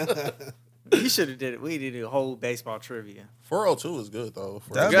bear. You should have did it. We did a whole baseball trivia. 402 is good though.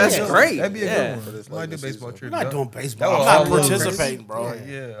 For That'd That's be a good great. one. That'd be a Yeah. good one. For this We might do latest baseball season. We're trivia. not doing baseball. That I'm was not all over. participating, bro. Like,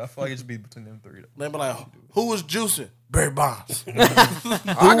 yeah, I feel like it should be between them three. They be like, who was juicing? Barry Bonds. I Who got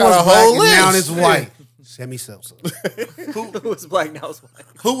was a black whole and now list. it's white. Sammy Sosa. Who was black now? Was white.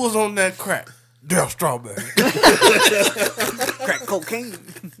 Who was on that crack? Dale Strawberry. Crack cocaine.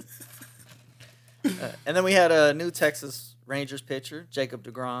 And then we had a new Texas Rangers pitcher, Jacob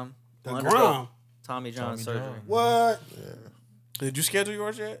DeGrom. DeGrom? Tommy John Tommy surgery. John. What? Did you schedule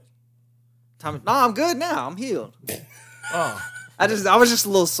yours yet? No, I'm good now. I'm healed. Oh. I was just a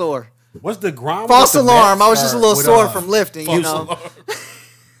little sore. What's the Grom? False with the alarm. Mets I was just a or little with, sore from lifting, False you know. alarm.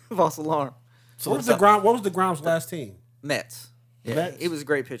 False alarm. What was the Grom? What was the Grom's last team? Mets. Yeah, Mets? he was a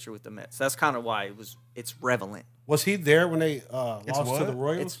great pitcher with the Mets. That's kind of why it's relevant. Was he there when they lost to what? the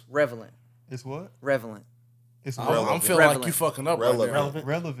Royals? It's relevant. It's what? Relevant. It's I'm relevant. feeling like you fucking up right Relevant. now.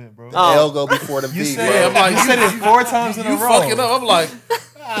 Relevant, bro. Oh. L go before the You V. said, Yeah, I'm like, you said it 4 times in You a row. fucking up. I'm like,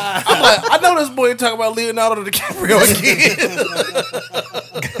 I know this boy talking about Leonardo DiCaprio again.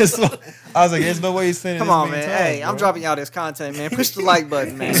 So, I was like, there's no way he's saying it Come this on, many man. times, Hey, I'm bro. dropping y'all this content, man. Push the like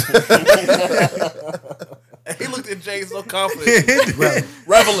button, man. He looked at Jay so confident.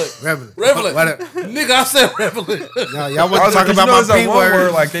 Revelant. Revelant. Whatever. Nigga, I said revelant. No, y'all I want was to like, talk you about know, my it's that P one word,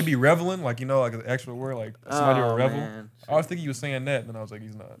 word. like they be reveling, like like an actual word, like somebody Oh, will revel. man. I was thinking you were saying that, and then I was like,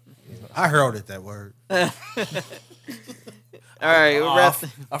 he's not. I heralded that word. All right,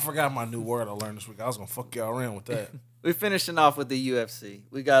 I forgot my new word I learned this week. I was gonna fuck y'all around with that. we're finishing off with the UFC.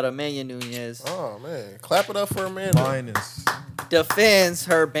 We got Amanda Nunes Oh man, clap it up for Amanda. Minus. defends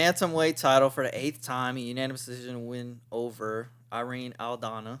her bantamweight title for the 8th time, a unanimous decision win over Irene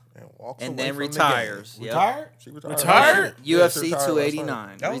Aldana, And, walks and away then from the retires. game. Yep. Retired? She retired. Retired? Yeah, she UFC retired last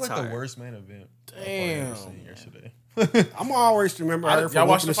 289. That was like retired. the worst main event. Damn. I've seen yesterday. I'm always remember her Y'all for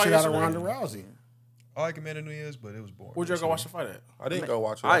watched whooping the the shit fight out of Ronda yesterday? Rousey. I like Amanda Nunes, but it was boring. Where'd y'all go watch the fight at? I didn't go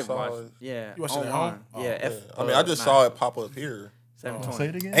watch it. I I saw watched, it. yeah. You watched it at online. home? Oh, Yeah. Yeah. I mean, I just saw it pop up here. Say 720.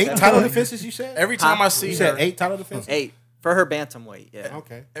 it again. 8 title defenses, you said? Every time I see You her, said 8 title defenses? 8 for her bantamweight. Yeah.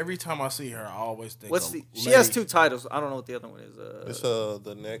 Okay. every time I see her, I always think. What's of the? She Lady. has 2 titles. I don't know what the other one is. It's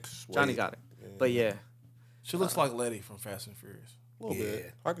the next. Johnny weight. got it. But yeah. She looks like Letty from Fast and Furious. A little Yeah.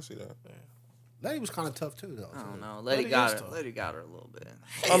 bit. I can see that. Lady was kind of tough too, though. I don't know. Letty Letty got is her. tough. Letty got her a little bit.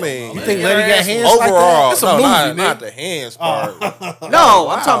 I mean, You think Yeah, Lady got ass hands like overall, that? It's a no, movie, not nigga. the hands part. No,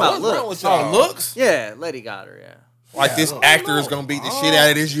 I'm talking about what's wrong looks. with y'all? Oh, looks? Yeah, Letty got her. Yeah. Like this actor is gonna beat the shit out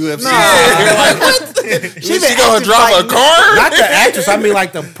of this UFC. Nah. Like, what? She been gonna acting drop a fighting- card? Not the actress. I mean,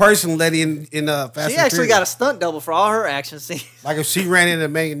 like the person Letty in Fast She and actually Furious. got a stunt double for all her action scenes. Like if she ran into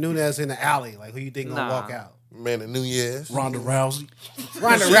Megan Nunes in the alley, like who you think gonna Nah. walk out? Man, the Nunez. Ronda Rousey.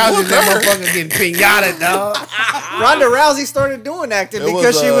 Ronda Rousey, that motherfucker getting pinata, dog. Ronda Rousey started doing acting It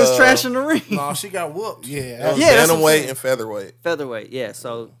because was, she was trashing the ring. No, she got whooped. It Yeah. was Yeah, that's what I'm bantamweight saying. and featherweight. Featherweight, yeah.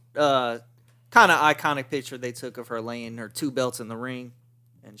 So, kind of iconic picture they took of her laying her 2 belts in the ring,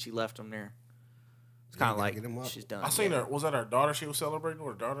 and she left them there. It's kind of gotta like get 'em up. she's done. I seen her. Was that her daughter she was celebrating,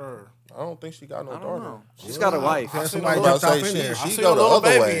 or her daughter? Or? I don't think she got no I don't daughter. know. She's got a wife. Yeah, I somebody seen jumped I was off about to in say, there. I She seen go a the little other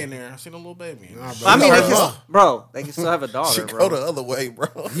baby way. in there. I seen a little baby in there. Nah, bro. I mean, You they gotta can, fuck. bro, they can still have a She daughter, go bro. the other way, bro.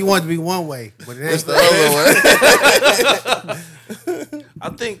 You want it to be one way, but it It's ain't. the other way.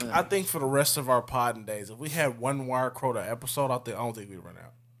 I think for the rest of our podding days, if we had one wire quota episode, I don't think we'd run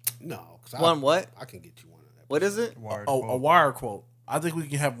out. No, because One what? I can get you one of that. What is it? Wired Oh, quote. a wire quote. I think we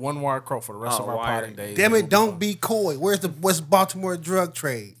can have one wire quote for the rest Oh, of our wire. podding days. Damn it! Don't be coy. Where's the West Baltimore drug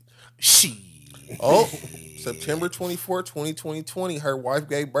trade? She. Oh, September 24, 2020, her wife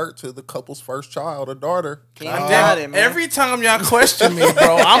gave birth to the couple's first child, a daughter. King got it, man. Every time y'all question me,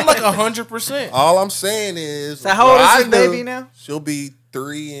 bro, I'm like 100%. All I'm saying is, So how old what is I this baby knew, now? She'll be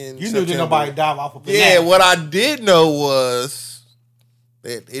 3 in You knew September. that nobody dive off of Yeah, that. what I did know was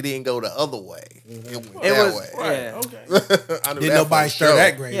that it didn't go the other way. It went It that was way. yeah. Okay. I knew Did that nobody for stir sure.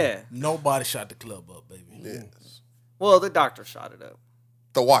 that grave? Yeah. Nobody shot the club up, baby. Yes. Well, the doctor shot it up.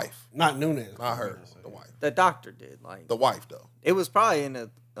 The wife. Not Nunez. Not her. The wife. The doctor did. Like The wife, though. it was probably in a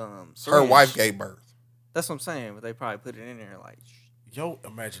Her syringe. wife gave birth. That's what I'm saying. But they probably put it in there like. Your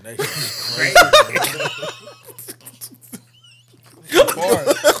imagination is crazy.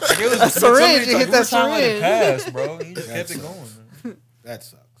 A syringe, you hit that syringe. Pass, bro. He just kept it going. Man. That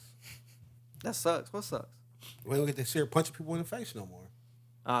sucks. That sucks. What sucks? We don't get to see her punching people in the face no more.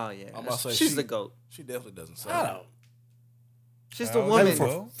 Oh yeah, I'm about to say she's she- the goat. She definitely doesn't say I that. don't. She's the Maybe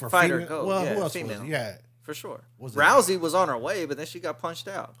woman for fighter female- goat. Well, yeah, who else female was it? Yeah. for sure. Was it- Rousey was on her way, but then she got punched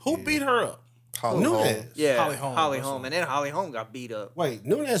out. Who beat her up? Holly Nunez. Holm. Yeah, Holly Holm, that's Holm, and then Holly Holm got beat up. Wait,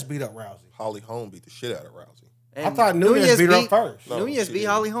 Nunez beat up Rousey. Holly Holm beat the shit out of Rousey. And I thought Nunez beat her up first. No, Nunez she beat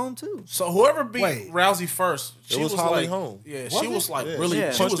didn't. Holly Holm too. So whoever beat Wait. Rousey first, she was was Holly like, Holm. yeah, Was she it? was like Yeah, really,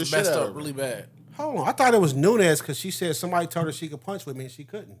 she she punched the was shit messed out up of her. really bad. Hold on. I thought it was Nunez because she said somebody told her she could punch with me and she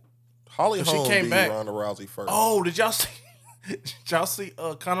couldn't. Holly But she Holm came beat back. Ronda Rousey first. Oh, did y'all see? Did y'all see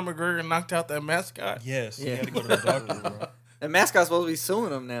Conor McGregor knocked out that mascot? Yes, Yeah. he had to go to the doctor, bro. The mascot's supposed to be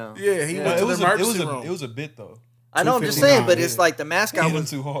suing him now. Yeah, he But went to the emergency room. it was a bit though. I know. I'm just saying, but 259, it's yeah. like the He mascot hit him was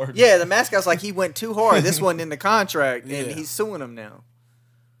too hard. Yeah, the mascot's like he went too hard. This wasn't in the contract, and Yeah. he's suing him now.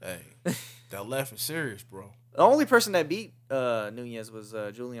 Hey, that left is serious, bro. The only person that beat Nunez was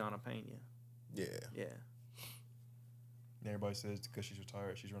Juliana Pena. Yeah. Yeah. And everybody says because she's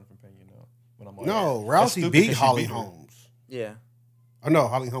retired, she's running from Pena now. But I'm like, No, that's Rousey stupid beat 'cause she Holly beat her. Holmes. Yeah. Oh, no,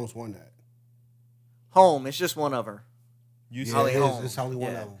 Holly Holmes won that. Holm, it's just one of her. You Yeah, said Holly it is. Holm. It's only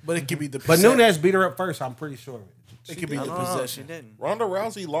one Yeah. of them. But it could be the But Nunez beat her up first. I'm pretty sure of it. It could be I the don't know, she possession. didn't. Ronda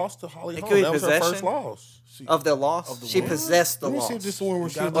Rousey lost to Holly It Holm. could be That was her possession. first loss. Of the loss, Of the she win? possessed the Let me loss. see if this is the one where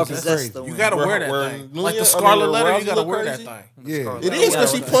she gotta looks possess crazy. the You win. gotta Where- wear that where thing. Nunez- Like the I mean, Scarlet where Letter, you Rousey gotta look wear crazy? that thing. Yeah. It is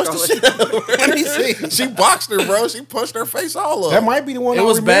because she punched the shit out of her. Let me see. She boxed her, bro. She punched her face all up. That might be the one It I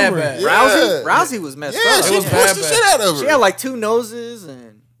was bad, remember. bad. Yeah. Rousey was messed Yeah, up. she was punched bad, the bad. shit out of her. She had like 2 noses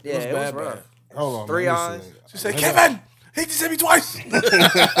and yeah, was it was bad, rough. bad. Hold on. 3 let me eyes. see. She said, Kevin, he just hit me twice.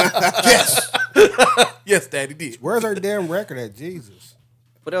 Yes. Yes, Daddy did. Where's her damn record at? Jesus.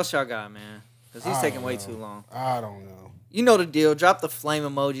 What else y'all got, man? Because he's I taking don't way know. too long. I don't know. You know the deal. Drop the flame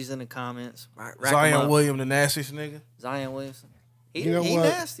emojis in the comments. Rack 'em Zion up. William, the nastiest nigga. Zion Williamson. He, You know he what?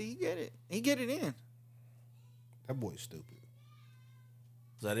 nasty. He get it. He get it in. That boy's stupid.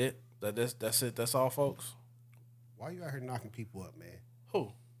 Is that it? That's it? That's all, folks? Why you out here knocking people up, man? Who?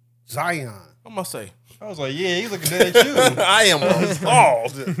 Zion. I'm going to say. I was like, yeah, he's looking dead at you. I am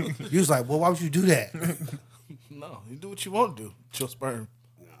appalled. You was like, well, why would you do that? No, you do what you want to do. It's your sperm.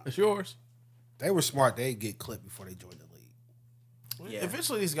 It's yours. They were smart. They get clipped before they joined the league. Yeah.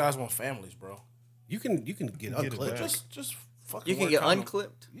 Eventually, these guys want families, bro. You can get Get it unclipped. back. Just fucking You can work get on them.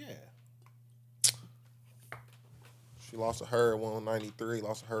 unclipped. Yeah. She lost to her at 193,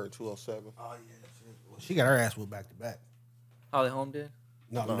 lost to her at 207. Oh yeah. She got her ass whooped back to back. Holly Holm did.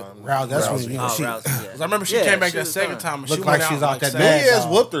 No, No, Rousey. That's Rousey. when you know, Oh, she. Rousey, yeah. 'Cause I remember she Yeah, came back she that was second done. time and Looked she like went she's out out like that sad. bad. Nunez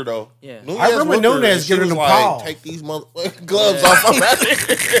dog. whooped her, though. Yeah. Nunez I remember whooped her, Nunez and she giving was them like, pause. take these gloves off my back.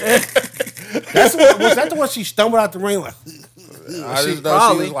 That's what, was that the one she stumbled out the ring like? I just know she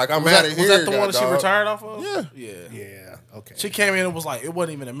probably. was like, I'm Was out that, of was here. that the one that she dog. retired off of? Yeah. Yeah. Yeah. Okay. She came in and was like, it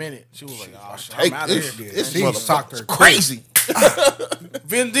wasn't even a minute. She was like, oh, shit, Take I'm out this. of here. This She socked her motherfucker's crazy.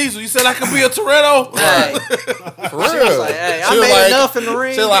 Vin Diesel, you said I could be a Toretto? Hey, For real. she was like, hey, I She was made like- enough in the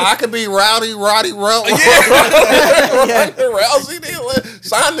ring. She was like, I could be Roddy Rousey. Rousey,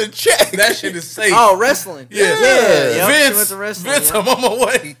 sign the check. That shit is safe. Oh, wrestling. Yeah. Yep, she Vince, went to wrestling. Vince, yep. I'm on my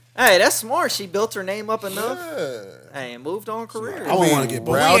way. Hey, that's smart. She built her name up enough. Yeah. Hey, and moved on career. I wouldn't want to get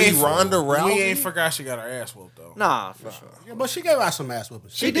both. Rowdy Ronda Rousey. We ain't forgot she got her ass whooped, though. Nah, for sure. Yeah, but she gave out some ass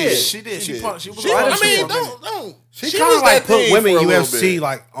whoopings. She did. She did. She punched. She was She, right I up mean, to her. don't. She, She kind was of like that put thing women for a little UFC bit.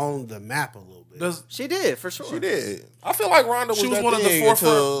 like on the map a little bit. Does, She did, for sure. She did. I feel like Ronda was She was that one of the thing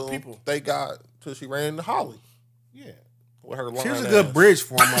forefront until people. They got till she ran into Holly Yeah. with her. She was a lying good ass. bridge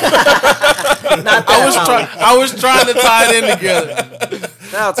for him. I was trying to tie it in together.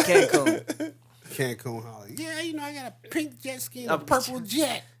 Now it's Cancun. Cancun Holly. Yeah, you know I got a pink jet ski and A a purple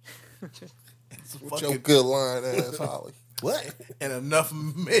jet. With your good line ass Holly. What? And enough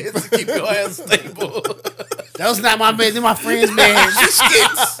meds to keep your ass stable. That was not my man. They're my friends' man.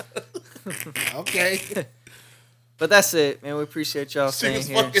 Okay. But that's it, man. We appreciate y'all staying was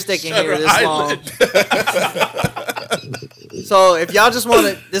here, fucking sticking Shutter here this long. So if y'all just want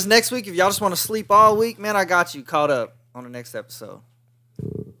to, this next week, if y'all just want to sleep all week, man, I got you caught up on the next episode.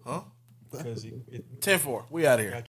 Huh? Because 10-4. We out of here.